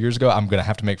something 2 years ago, I'm gonna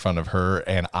have to make fun of her,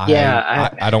 and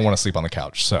I don't want to sleep on the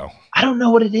couch. So I don't know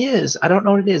what it is.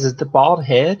 It's the bald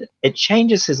head. It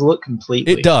changes his look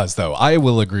completely. It does, though. I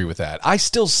will agree with that. I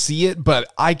still see it, but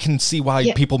I can see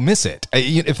why people miss it,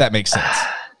 if that makes sense.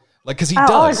 Like, because he does.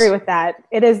 I'll agree with that.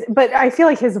 It is, but I feel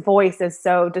like his voice is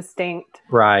so distinct.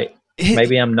 Right.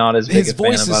 Maybe I'm not as big a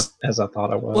fan as I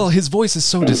thought I was. Well, his voice is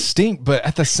so distinct, but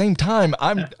at the same time,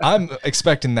 I'm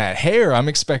expecting that hair. I'm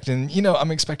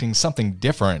expecting something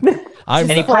different.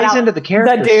 And he plays into the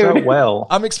character so well.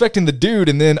 I'm expecting the dude,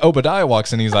 and then Obadiah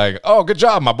walks in. He's like, "Oh, good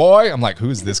job, my boy." I'm like,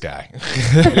 "Who's this guy?"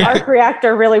 Our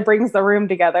reactor really brings the room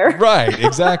together. Right,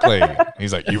 exactly.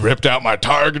 He's like, "You ripped out my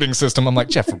targeting system." I'm like,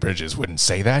 Jeff Bridges wouldn't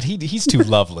say that. He's too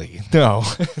lovely. No.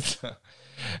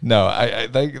 No,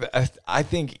 I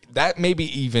think that may be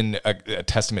even a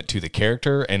testament to the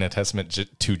character and a testament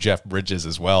to Jeff Bridges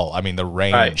as well. I mean, the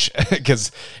range,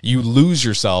 because you lose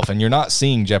yourself and you're not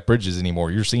seeing Jeff Bridges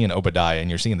anymore. You're seeing Obadiah, and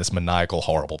you're seeing this maniacal,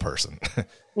 horrible person.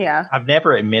 Yeah. I've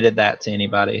never admitted that to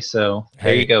anybody. So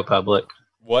there you go, public.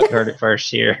 What heard it first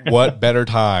here? What better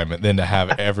time than to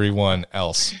have everyone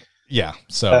else? Yeah.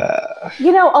 So,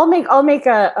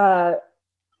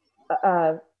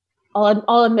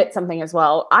 I'll admit something as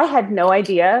well. I had no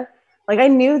idea. Like, I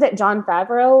knew that Jon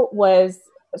Favreau was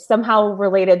somehow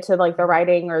related to like the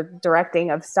writing or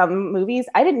directing of some movies.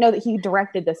 I didn't know that he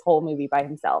directed this whole movie by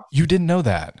himself. You didn't know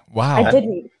that? Wow. I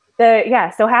didn't.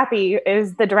 So Happy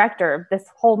is the director of this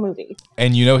whole movie.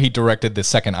 And he directed the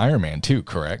second Iron Man too,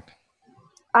 correct?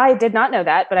 I did not know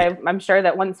that, but I'm sure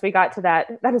that once we got to that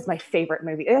is my favorite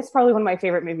movie. It's probably one of my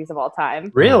favorite movies of all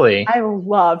time. Really? I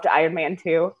loved Iron Man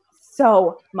 2.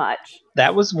 So much.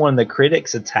 That was one the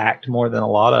critics attacked more than a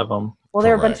lot of them. Well,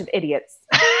 they're a bunch of idiots.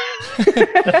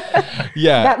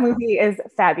 Yeah. That movie is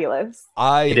fabulous.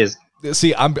 It is.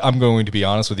 See, I'm going to be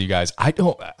honest with you guys.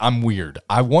 I'm weird.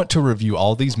 I want to review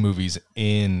all these movies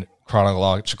in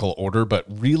chronological order, but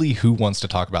really, who wants to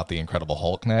talk about the Incredible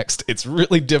Hulk next? It's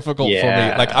really difficult for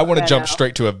me. Like, I want to jump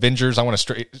straight to Avengers. I want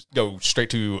to go straight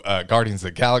to Guardians of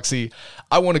the Galaxy.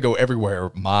 I want to go everywhere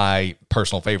my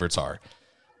personal favorites are.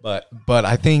 But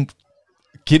I think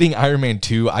getting Iron Man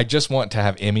 2, I just want to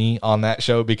have Emmy on that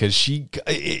show because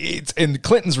and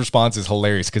Clinton's response is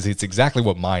hilarious because it's exactly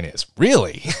what mine is.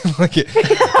 Really?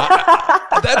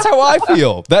 That's how I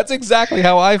feel. That's exactly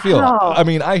how I feel. Oh. I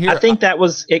mean, I think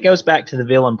it goes back to the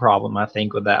villain problem, I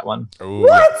think, with that one. Ooh.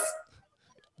 What?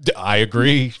 I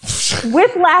agree.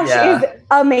 Whiplash Yeah. is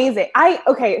amazing.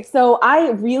 So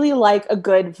I really like a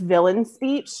good villain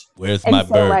speech. Where's And my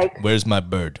so, bird? like- Where's my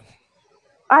bird?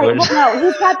 No,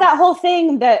 he's got that whole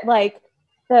thing that like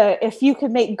if you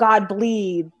could make God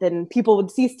bleed, then people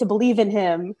would cease to believe in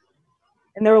him,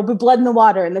 and there will be blood in the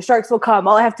water, and the sharks will come.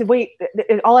 All I have to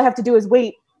do is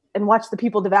wait and watch the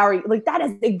people devour you. Like, that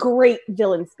is a great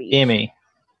villain speech. Emmy,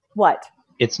 What?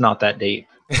 it's not that deep.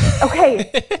 Okay.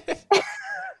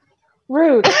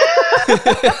 Rude.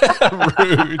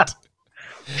 Rude.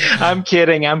 I'm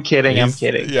kidding.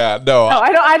 Yeah, no. No,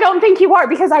 I don't think you are,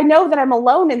 because I know that I'm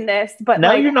alone in this. But No,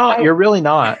 like, you're not. You're really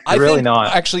not. You're really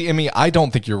not. Actually, Emmy, I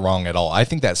don't think you're wrong at all. I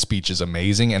think that speech is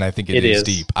amazing, and I think it is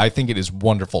deep. I think it is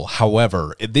wonderful.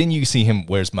 However, then you see him,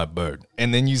 where's my bird?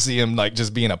 And then you see him like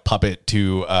just being a puppet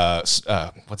to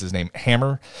what's his name?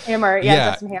 Hammer.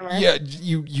 Justin Hammer. Yeah,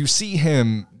 you see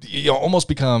him, almost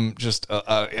become just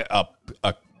a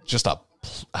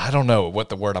I don't know what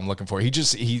the word I'm looking for. He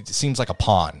seems like a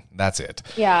pawn. That's it.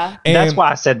 Yeah. And that's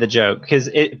why I said the joke, because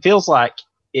it feels like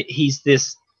he's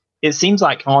this. It seems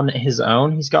like on his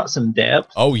own he's got some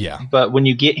depth. Oh yeah. But when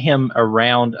you get him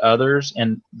around others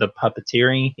and the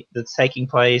puppeteering that's taking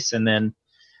place, and then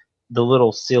the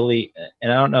little silly,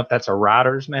 and I don't know if that's a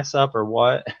writer's mess up or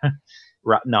what,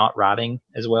 not writing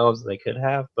as well as they could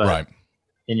have. But right.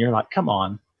 And you're like, come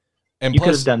on. And you plus,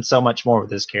 could have done so much more with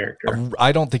this character.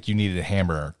 I don't think you needed a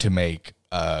Hammer to make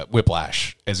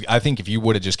Whiplash. I think if you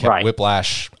would have just kept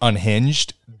Whiplash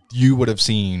unhinged, you would have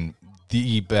seen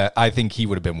I think he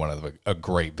would have been one of the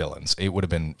great villains. It would have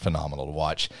been phenomenal to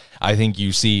watch. I think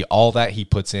you see all that he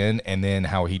puts in, and then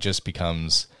how he just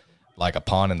becomes like a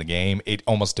pawn in the game. It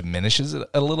almost diminishes it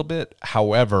a little bit.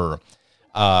 However,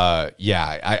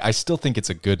 I still think it's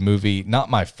a good movie. Not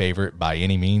my favorite by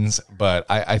any means, but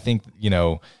I think,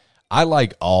 I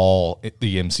like all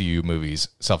the MCU movies,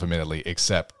 self-admittedly,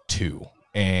 except two.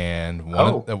 And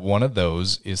one of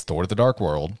those is Thor: The Dark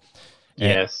World.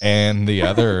 Yes. And the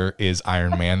other is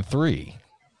Iron Man 3.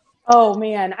 Oh,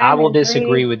 man. I will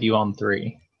disagree with you on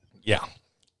 3. Yeah.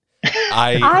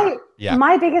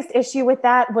 My biggest issue with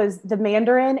that was the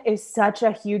Mandarin is such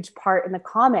a huge part in the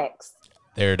comics.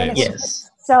 There it is.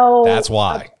 Yes. So that's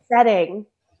why. Upsetting.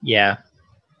 Yeah.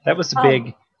 That was a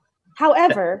big.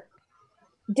 However,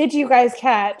 did you guys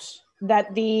catch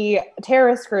that the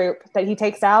terrorist group that he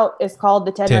takes out is called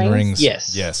the Ten Rings?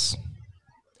 Yes.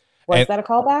 Was that a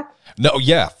callback? No,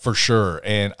 yeah, for sure.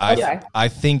 And I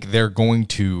think they're going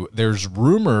to, there's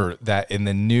rumor that in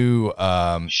the new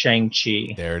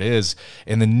Shang-Chi. There it is.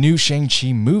 In the new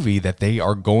Shang-Chi movie that they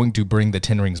are going to bring the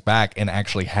Ten Rings back and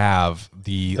actually have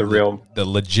the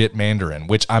legit Mandarin,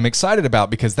 which I'm excited about,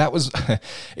 because that was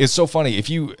it's so funny. If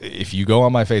you go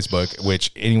on my Facebook,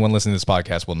 which anyone listening to this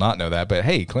podcast will not know that, but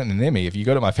hey, Clinton and Emmy, if you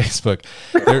go to my Facebook,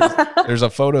 there's a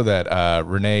photo that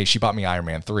Renee, she bought me Iron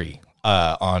Man 3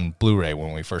 on Blu-ray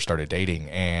when we first started dating,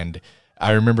 and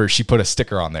I remember she put a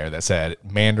sticker on there that said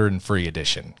Mandarin Free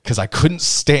Edition, because I couldn't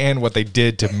stand what they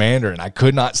did to Mandarin. I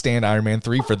could not stand Iron Man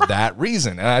 3 for that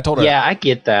reason. And I told her, yeah, I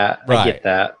get that. Right. I get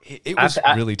that. It was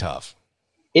really tough.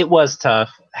 It was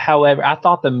tough. However, I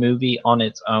thought the movie on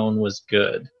its own was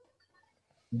good.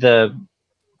 The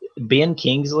Ben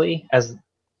Kingsley, as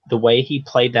the way he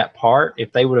played that part,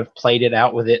 if they would have played it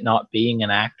out with it not being an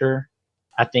actor,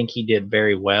 I think he did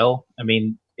very well. I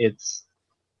mean, it's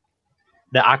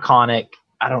the iconic,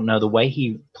 I don't know, the way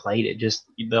he played it, just,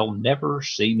 they'll never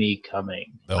see me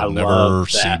coming. They'll never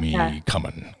see me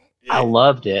coming. I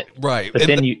loved it. Right. But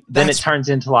then it turns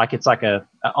into like, it's like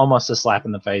almost a slap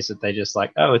in the face that they just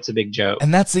like, oh, it's a big joke.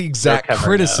 And that's the exact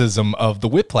criticism of the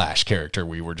Whiplash character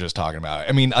we were just talking about.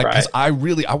 I mean, because I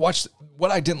watched,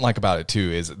 what I didn't like about it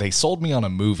too is they sold me on a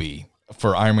movie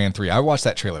for Iron Man 3. I watched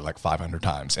that trailer like 500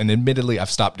 times, and admittedly I've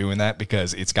stopped doing that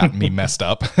because it's gotten me messed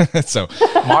up. So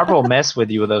Marvel messed with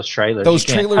you with those trailers. Those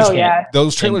trailers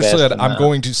said I'm that.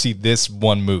 going to see this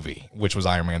one movie, which was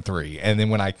Iron Man 3. And then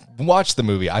when I watched the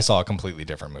movie, I saw a completely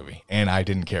different movie, and I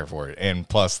didn't care for it. And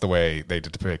plus the way they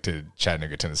depicted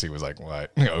Chattanooga, Tennessee was like,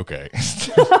 what? Okay.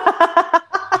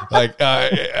 Like,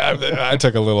 I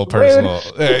took a little personal.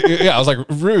 I was like,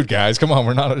 rude, guys. Come on,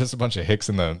 we're not just a bunch of hicks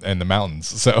in the mountains.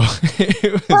 So,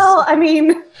 well, I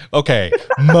mean, okay,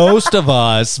 most of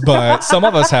us, but some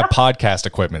of us have podcast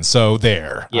equipment. So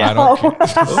there. Yeah.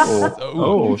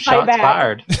 Shots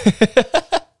fired.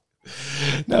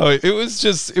 No, it was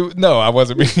just no. I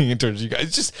wasn't being towards you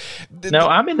guys. Just no.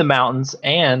 I'm in the mountains,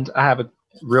 and I have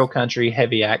real country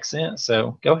heavy accent.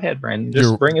 So go ahead, Brandon.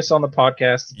 Just bring us on the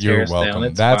podcast. You're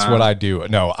welcome. That's fine. What I do.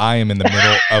 No, I am in the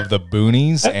middle of the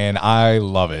boonies and I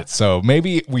love it. So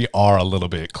maybe we are a little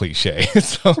bit cliche.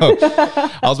 So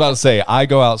I was about to say, I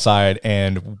go outside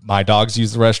and my dogs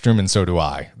use the restroom and so do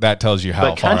I. That tells you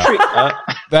how far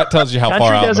that tells you how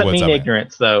far out. Country doesn't mean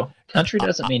ignorance though. Country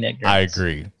doesn't mean ignorance. I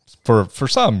agree. For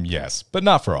some, yes, but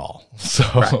not for all. So,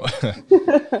 right.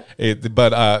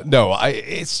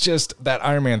 It's just that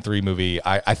Iron Man 3 movie.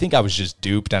 I think I was just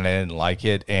duped and I didn't like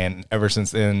it. And ever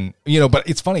since then, but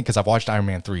it's funny because I've watched Iron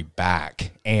Man 3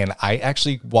 back and I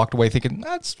actually walked away thinking,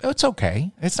 it's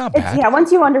okay. It's not bad.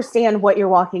 Once you understand what you're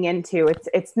walking into,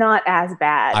 it's not as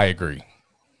bad. I agree.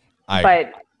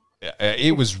 But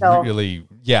it was really,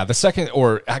 the second,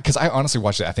 or because I honestly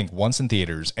watched it, I think once in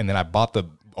theaters and then I bought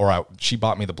she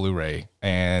bought me the Blu-ray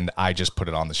and I just put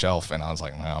it on the shelf and I was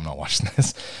like, no, I'm not watching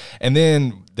this. And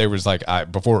then there was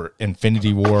before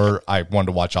Infinity War, I wanted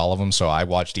to watch all of them. So I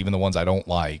watched even the ones I don't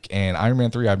like. And Iron Man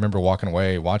 3, I remember walking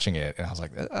away watching it and I was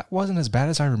like, that wasn't as bad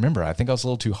as I remember. I think I was a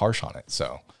little too harsh on it.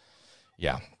 So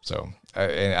yeah. So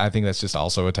and I think that's just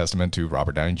also a testament to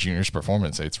Robert Downey Jr.'s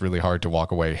performance. It's really hard to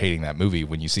walk away hating that movie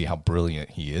when you see how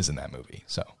brilliant he is in that movie.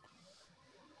 So.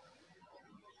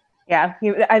 Yeah,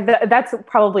 that's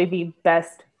probably the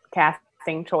best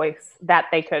casting choice that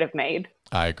they could have made.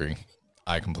 I agree.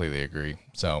 I completely agree.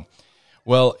 So,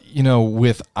 well,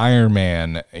 with Iron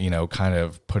Man, kind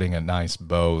of putting a nice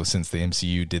bow since the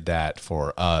MCU did that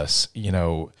for us,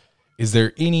 is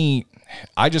there any,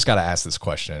 I just got to ask this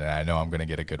question and I know I'm going to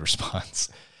get a good response.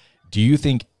 Do you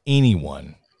think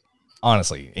anyone,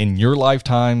 honestly, in your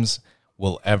lifetimes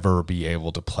will ever be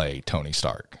able to play Tony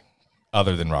Stark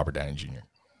other than Robert Downey Jr.?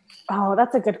 Oh,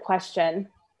 that's a good question.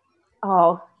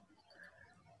 Hold on.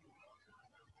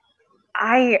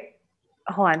 I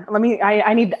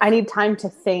need time to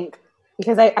think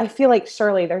because I feel like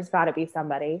surely there's got to be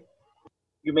somebody.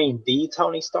 You mean the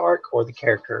Tony Stark or the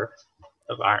character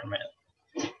of Iron Man?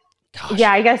 Gosh.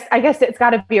 Yeah, I guess it's got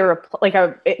to be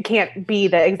it can't be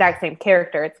the exact same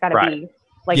character. It's got to be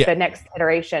the next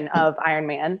iteration of Iron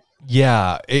Man.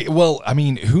 Yeah.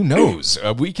 Who knows?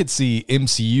 We could see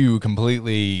MCU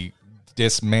completely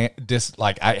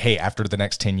after the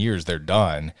next 10 years, they're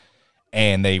done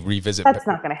and they revisit. That's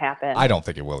not going to happen. I don't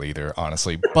think it will either,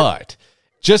 honestly, but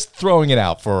just throwing it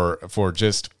out for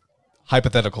just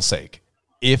hypothetical sake.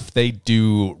 If they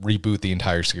do reboot the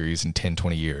entire series in 10,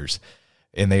 20 years,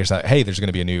 and they're like, hey, there's going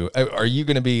to be a new, are you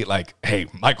going to be like, hey,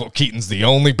 Michael Keaton's the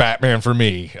only Batman for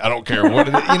me. I don't care what,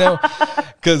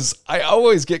 because I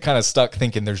always get kind of stuck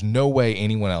thinking there's no way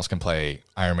anyone else can play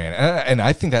Iron Man. And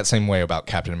I think that same way about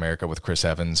Captain America with Chris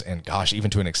Evans and gosh, even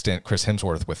to an extent, Chris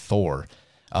Hemsworth with Thor.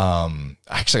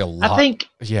 Actually a lot. I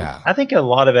think a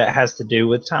lot of it has to do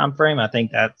with time frame. I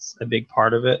think that's a big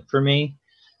part of it for me.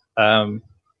 All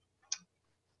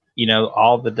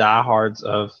the diehards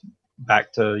of,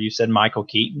 back to, you said Michael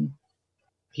Keaton,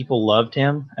 people loved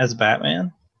him as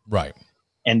Batman. Right.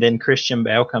 And then Christian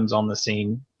Bale comes on the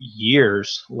scene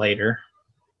years later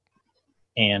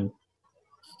and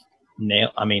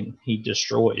he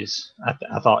destroys.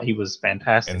 I thought he was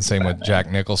fantastic. And same with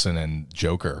Jack Nicholson and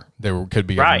Joker. There could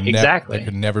be exactly. There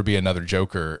could never be another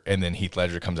Joker, and then Heath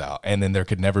Ledger comes out, and then there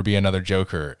could never be another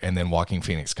Joker, and then Joaquin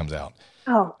Phoenix comes out.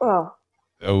 Oh.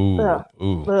 Ooh.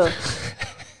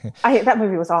 That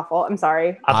movie was awful. I'm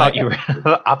sorry. I thought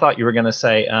you were going to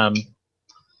say,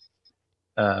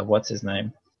 what's his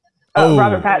name?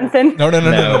 Robert Pattinson. No.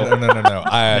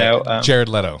 Jared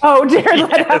Leto. Oh, Jared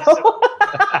Leto.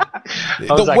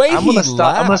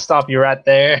 I'm gonna stop you right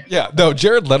there. Yeah, no,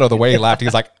 Jared Leto, the way he laughed,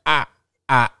 he's like, ah.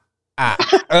 And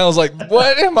I was like,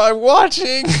 what am I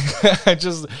watching?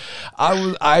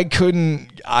 I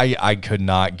could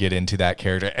not get into that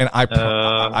character. And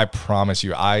I promise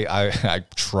you, I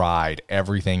tried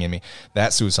everything in me.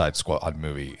 That Suicide Squad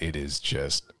movie, it is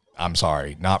just, I'm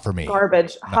sorry, not for me.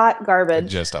 Garbage. Hot garbage.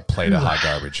 Just a plate of hot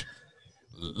garbage.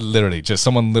 Literally, just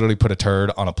someone literally put a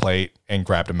turd on a plate and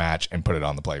grabbed a match and put it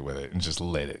on the plate with it and just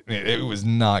lit it. It was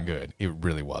not good. It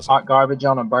really wasn't. Hot garbage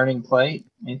on a burning plate.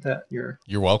 Ain't that your?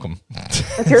 You're welcome.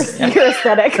 That's your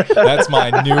aesthetic. That's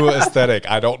my new aesthetic.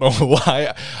 I don't know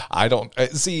why. I don't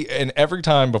see. And every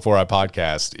time before I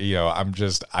podcast,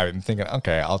 I'm thinking,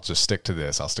 okay, I'll just stick to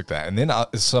this. I'll stick to that. And then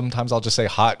sometimes I'll just say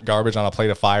hot garbage on a plate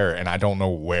of fire, and I don't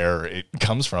know where it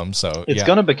comes from. So it's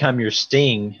going to become your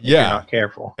sting if you're not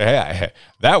careful. Yeah,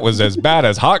 that was as bad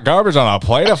as hot garbage on a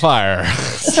plate of fire.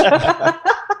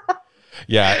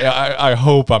 Yeah, I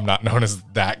hope I'm not known as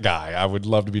that guy. I would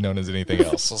love to be known as anything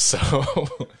else. So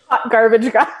hot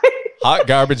garbage guy. Hot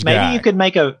garbage guy. Maybe you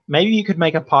could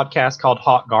make a podcast called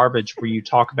Hot Garbage where you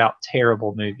talk about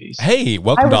terrible movies. Hey,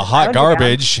 welcome to Hot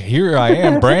Garbage. Here I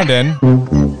am, Brandon.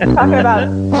 Talking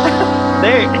about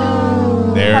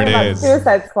there it is.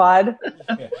 Suicide Squad.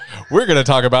 We're going to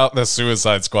talk about the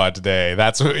Suicide Squad today.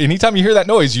 That's anytime you hear that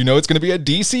noise, you know it's going to be a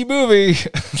DC movie.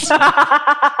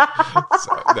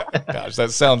 Gosh, that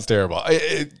sounds terrible.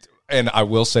 And I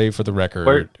will say for the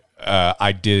record,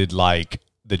 I did like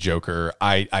the Joker.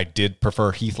 I did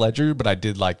prefer Heath Ledger, but I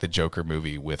did like the Joker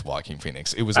movie with Joaquin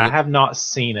Phoenix. I have not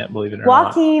seen it, believe it or not.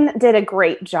 Joaquin did a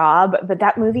great job, but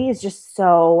that movie is just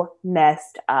so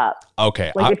messed up.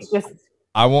 Okay. It's just...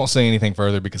 I won't say anything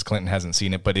further because Clinton hasn't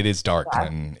seen it, but it is dark,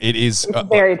 Clinton. It's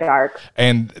very dark.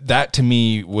 And that to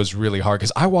me was really hard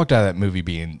because I walked out of that movie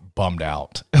being bummed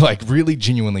out, like really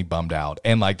genuinely bummed out.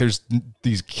 And like there's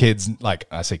these kids, like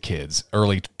I say kids,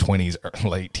 early 20s,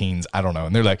 late teens, I don't know.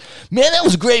 And they're like, man, that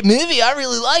was a great movie. I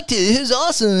really liked it. It was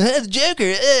awesome. It had the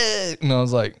Joker. And I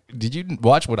was like, did you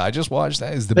watch what I just watched?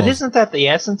 That is isn't that the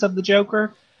essence of the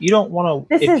Joker? You don't want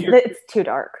to... It's too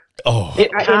dark. Oh,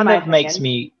 it kind of makes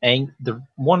me angry. The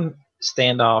one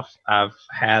standoff I've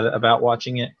had about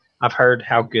watching it, I've heard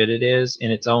how good it is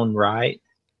in its own right.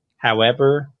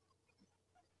 However,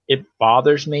 it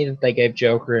bothers me that they gave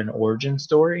Joker an origin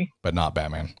story, but not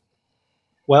Batman.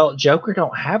 Well, Joker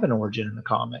don't have an origin in the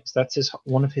comics. That's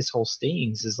one of his whole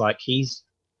stings. Is like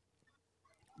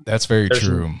That's very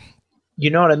true.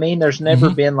 You know what I mean? There's never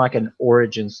been like an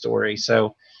origin story,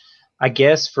 so. I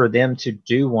guess for them to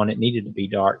do one, it needed to be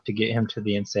dark to get him to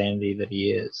the insanity that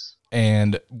he is.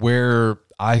 And where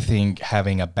I think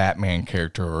having a Batman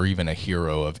character or even a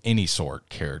hero of any sort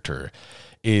character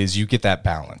is you get that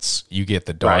balance. You get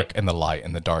the dark and the light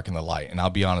and the dark and the light. And I'll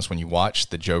be honest, when you watch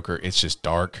the Joker, it's just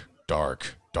dark,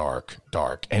 dark, dark,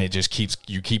 dark. And it just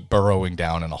you keep burrowing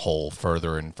down in a hole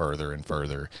further and further and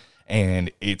further.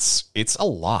 And it's a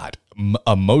lot.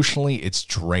 Emotionally, it's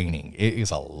draining. It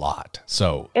is a lot.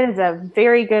 So it is a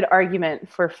very good argument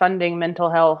for funding mental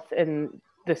health in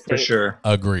the state. For sure.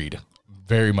 Agreed.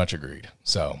 Very much agreed.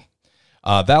 So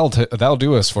that'll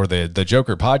do us for the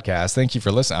Joker podcast. Thank you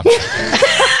for listening.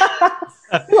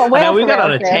 Now we got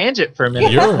on a tangent for a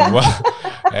minute.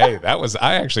 Hey,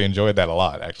 I actually enjoyed that a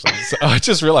lot, actually. So I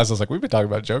just realized, I was like, we've been talking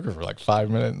about Joker for like 5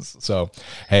 minutes. So,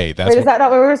 hey, is that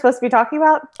not what we were supposed to be talking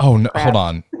about? Oh, no, hold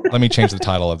on. Let me change the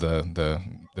title of the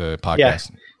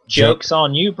podcast. Yeah. Joke's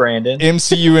on you, Brandon.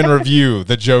 MCU in review,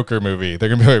 the Joker movie. They're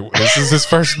going to be like, this is his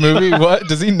first movie? What?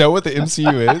 Does he know what the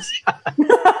MCU is?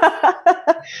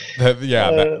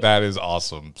 That is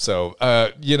awesome. So,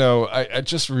 I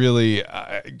just really,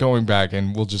 going back,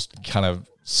 and we'll just kind of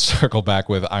circle back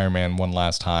with Iron Man one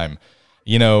last time.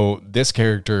 This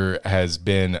character has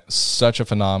been such a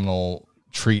phenomenal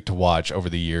treat to watch over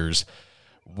the years.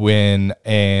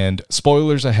 And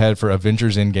spoilers ahead for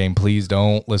Avengers Endgame, please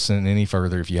don't listen any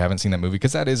further if you haven't seen that movie,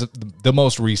 because that is one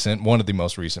of the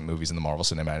most recent movies in the Marvel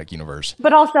Cinematic Universe.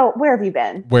 But also, where have you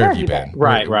been? Where have you been?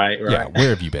 Right. Yeah, where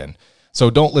have you been? So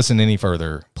don't listen any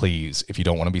further, please, if you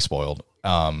don't want to be spoiled.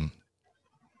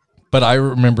 But I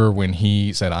remember when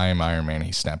he said, I am Iron Man,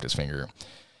 he snapped his finger.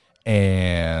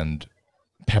 And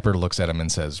Pepper looks at him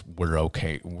and says, we're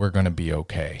okay. We're going to be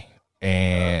okay.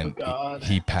 And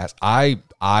he passed.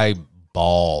 I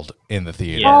bawled in the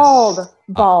theater.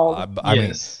 Bawled. I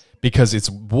mean, because it's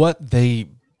what they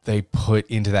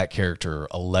put into that character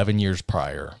 11 years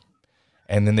prior.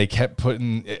 And then they kept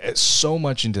putting so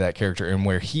much into that character, and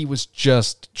where he was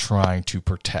just trying to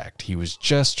protect. He was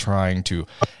just trying to,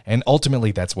 and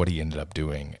ultimately that's what he ended up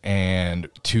doing. And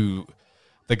to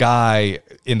the guy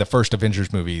in the first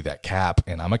Avengers movie, that Cap,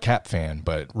 and I'm a Cap fan,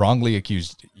 but wrongly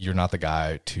accused, you're not the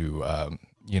guy to,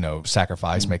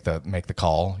 sacrifice, make the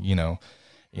call,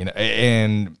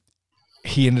 and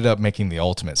he ended up making the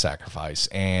ultimate sacrifice,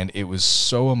 and it was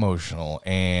so emotional.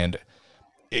 And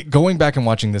going back and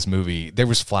watching this movie, there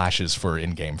was flashes for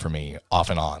Endgame for me off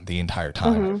and on the entire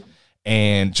time,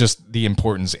 and just the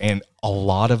importance, and a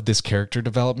lot of this character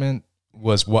development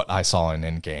was what I saw in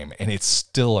Endgame, and it's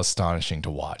still astonishing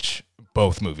to watch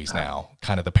both movies now,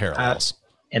 kind of the parallels.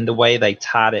 And the way they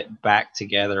tied it back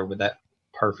together with that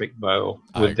perfect bow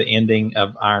with the ending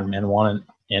of Iron Man 1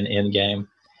 and Endgame.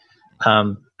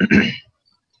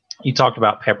 You talked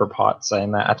about Pepper Potts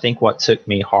saying that. I think what took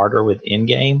me harder with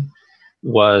Endgame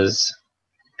was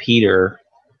Peter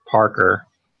Parker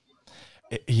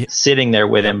sitting there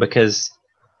with him, because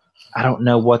I don't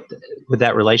know what with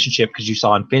that relationship, because you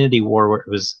saw Infinity War where it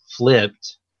was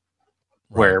flipped,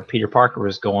 where Peter Parker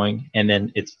was going, and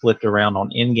then it's flipped around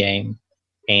on Endgame,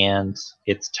 and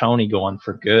it's Tony going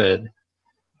for good,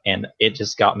 and it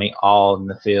just got me all in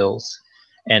the feels.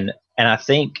 And And I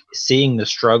think seeing the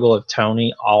struggle of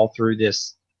Tony all through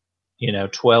this,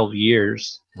 12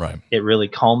 years, right, it really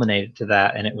culminated to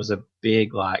that. And it was a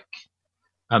big, like,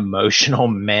 emotional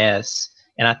mess.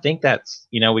 And I think that's,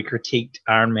 we critiqued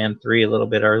Iron Man 3 a little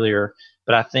bit earlier,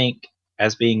 but I think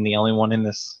as being the only one in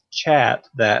this chat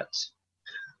that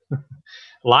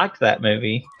liked that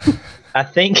movie, I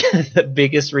think the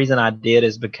biggest reason I did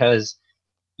is because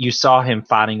you saw him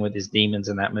fighting with his demons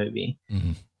in that movie,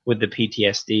 with the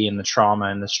PTSD and the trauma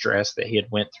and the stress that he had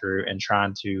went through and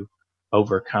trying to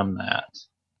overcome that.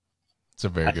 It's a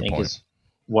very good point. Is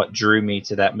what drew me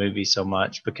to that movie so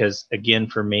much, because again,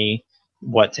 for me,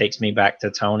 what takes me back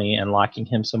to Tony and liking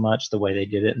him so much, the way they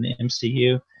did it in the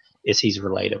MCU, is he's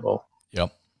relatable.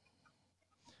 Yep.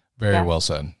 Very well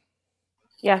said.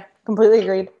 Yeah, completely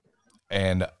agreed.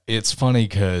 And it's funny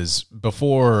because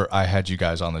before I had you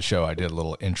guys on the show, I did a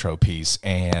little intro piece.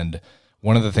 And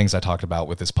one of the things I talked about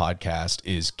with this podcast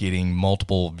is getting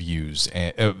multiple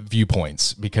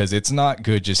viewpoints, because it's not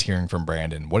good just hearing from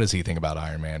Brandon. What does he think about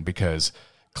Iron Man? Because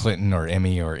Clinton or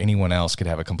Emmy or anyone else could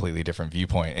have a completely different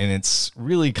viewpoint. And it's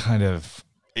really kind of,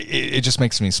 it just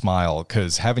makes me smile,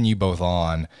 because having you both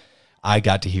on, I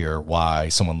got to hear why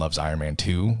someone loves Iron Man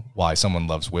 2, why someone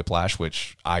loves Whiplash,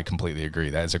 which I completely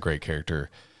agree. That is a great character.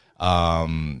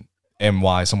 And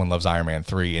why someone loves Iron Man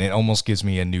 3. And it almost gives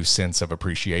me a new sense of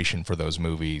appreciation for those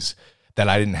movies that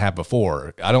I didn't have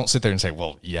before. I don't sit there and say,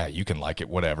 well, yeah, you can like it,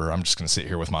 whatever. I'm just going to sit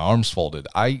here with my arms folded.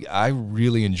 I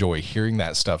really enjoy hearing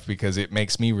that stuff, because it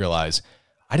makes me realize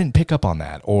I didn't pick up on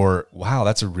that. Or, wow,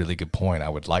 that's a really good point. I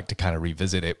would like to kind of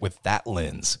revisit it with that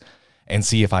lens and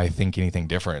see if I think anything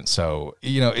different. So,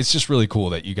 it's just really cool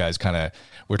that you guys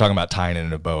we're talking about tying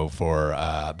in a bow for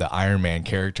the Iron Man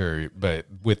character. But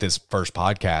with this first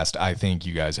podcast, I think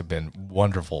you guys have been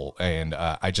wonderful. And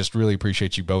I just really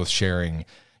appreciate you both sharing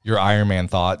your Iron Man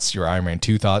thoughts, your Iron Man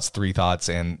 2 thoughts, 3 thoughts,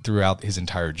 and throughout his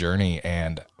entire journey.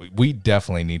 And we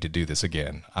definitely need to do this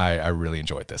again. I really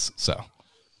enjoyed this. So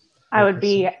I would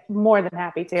be more than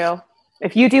happy to.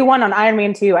 If you do one on Iron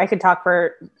Man 2, I could talk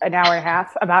for an hour and a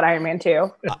half about Iron Man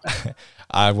 2.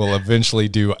 I will eventually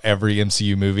do every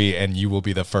MCU movie, and you will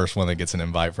be the first one that gets an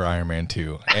invite for Iron Man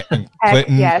 2. And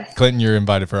Clinton, you're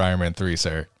invited for Iron Man 3,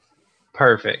 sir.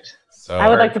 Perfect. So, I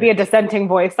would like to be a dissenting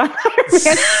voice on Iron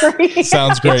Man 3.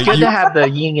 Sounds great. It's good to have the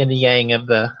yin and the yang of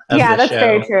the that's show.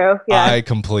 very true. Yeah. I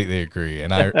completely agree,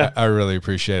 and I really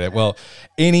appreciate it. Well,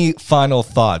 any final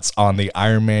thoughts on the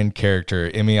Iron Man character?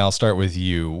 Emmy, I'll start with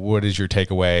you. What is your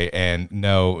takeaway? And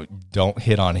no, don't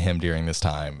hit on him during this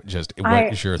time. Just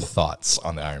what is your thoughts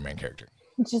on the Iron Man character?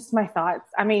 Just my thoughts.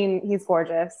 I mean, he's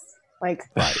gorgeous. Like,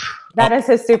 that is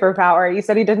his superpower. You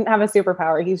said he didn't have a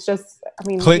superpower. He's just,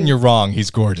 Clinton, you're wrong. He's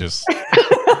gorgeous.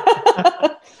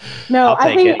 No,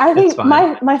 I think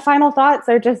my final thoughts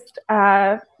are just,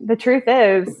 the truth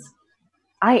is,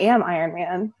 I am Iron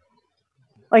Man.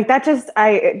 Like, that just,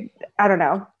 I don't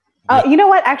know. You know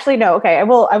what? Actually, no. Okay. I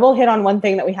will hit on one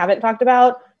thing that we haven't talked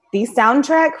about. The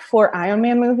soundtrack for Iron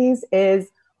Man movies is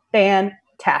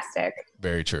fantastic.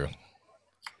 Very true.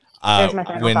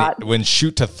 Thought. When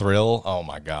Shoot to Thrill, oh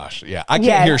my gosh. Yeah. I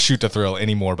can't hear Shoot to Thrill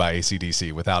anymore by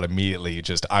AC/DC without immediately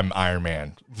just, I'm Iron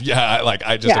Man. Yeah. Like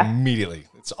I just immediately,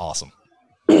 it's awesome.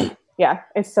 Yeah.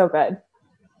 It's so good.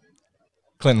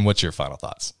 Clinton, what's your final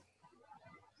thoughts?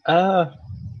 I've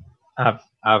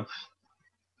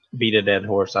beat a dead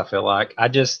horse. I feel like I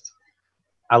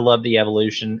love the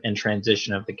evolution and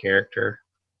transition of the character.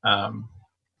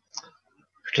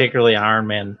 Particularly Iron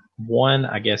Man 1,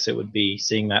 I guess it would be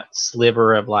seeing that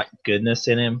sliver of like goodness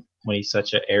in him when he's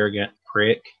such an arrogant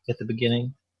prick at the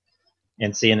beginning,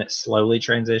 and seeing it slowly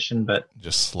transition. But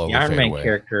just slowly the Iron Man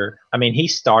character, he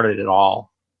started it all,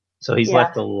 so he's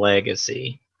left a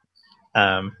legacy.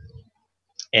 And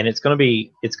it's gonna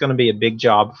be a big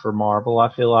job for Marvel,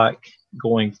 I feel like,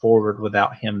 going forward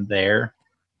without him there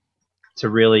to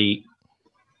really.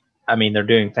 They're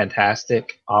doing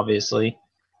fantastic, obviously,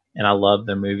 and I love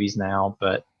their movies now,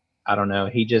 but I don't know.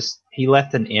 He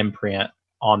left an imprint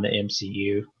on the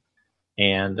MCU,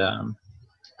 and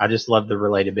I just love the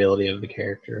relatability of the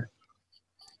character.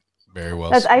 Very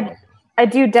well. I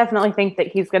do definitely think that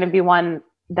he's going to be one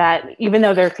that, even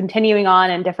though they're continuing on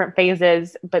in different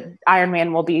phases, but Iron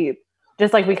Man will be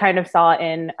just like we kind of saw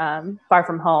in Far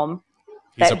From Home.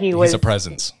 He's a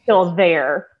presence still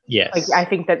there. Yes. Like, I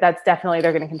think that's definitely,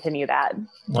 they're going to continue that.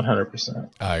 100%.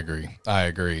 I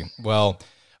agree. Well,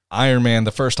 Iron Man,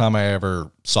 the first time I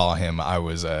ever saw him, I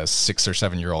was a 6 or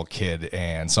 7 year old kid,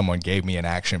 and someone gave me an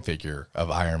action figure of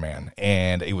Iron Man,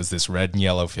 and it was this red and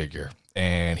yellow figure,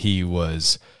 and he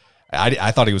was,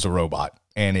 I thought he was a robot,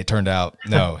 and it turned out,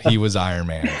 no, he was Iron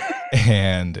Man.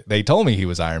 And they told me he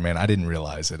was Iron Man. I didn't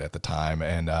realize it at the time.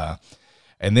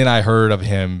 And then I heard of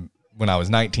him when I was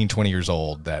 19, 20 years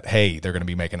old that, hey, they're going to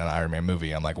be making an Iron Man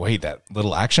movie. I'm like, wait, that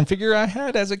little action figure I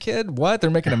had as a kid? What? They're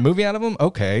making a movie out of him?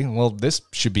 Okay, well, this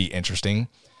should be interesting.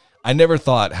 I never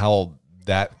thought how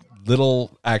that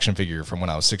little action figure from when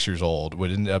I was 6 years old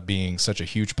would end up being such a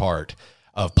huge part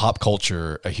of pop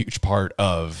culture, a huge part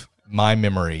of my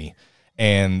memory,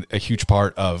 and a huge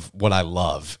part of what I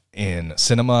love in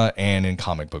cinema and in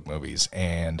comic book movies.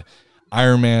 And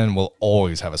Iron Man will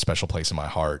always have a special place in my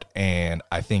heart, and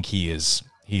I think he is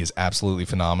absolutely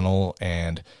phenomenal.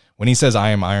 And when he says I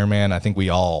am Iron Man, I think we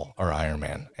all are Iron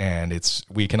Man, and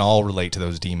we can all relate to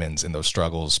those demons and those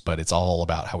struggles, but it's all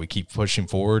about how we keep pushing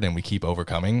forward and we keep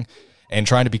overcoming and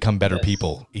trying to become better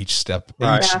people each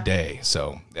day.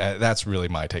 So that's really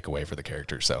my takeaway for the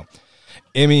character. So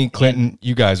Emmy, Clinton,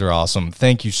 you guys are awesome.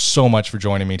 Thank you so much for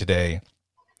joining me today.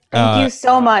 Thank you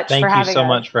so much for having us. Thank you so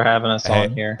much for having us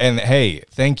on here. And hey,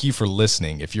 thank you for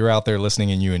listening. If you're out there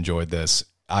listening and you enjoyed this,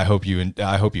 I hope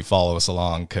you follow us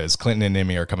along, because Clinton and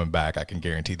Emmy are coming back. I can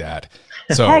guarantee that.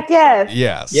 So heck yes.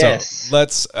 Yeah. Yes. So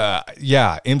let's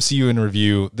MCU in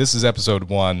review. This is episode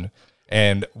 1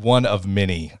 and one of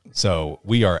many. So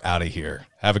we are out of here.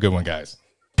 Have a good one, guys.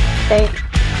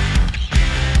 Thanks.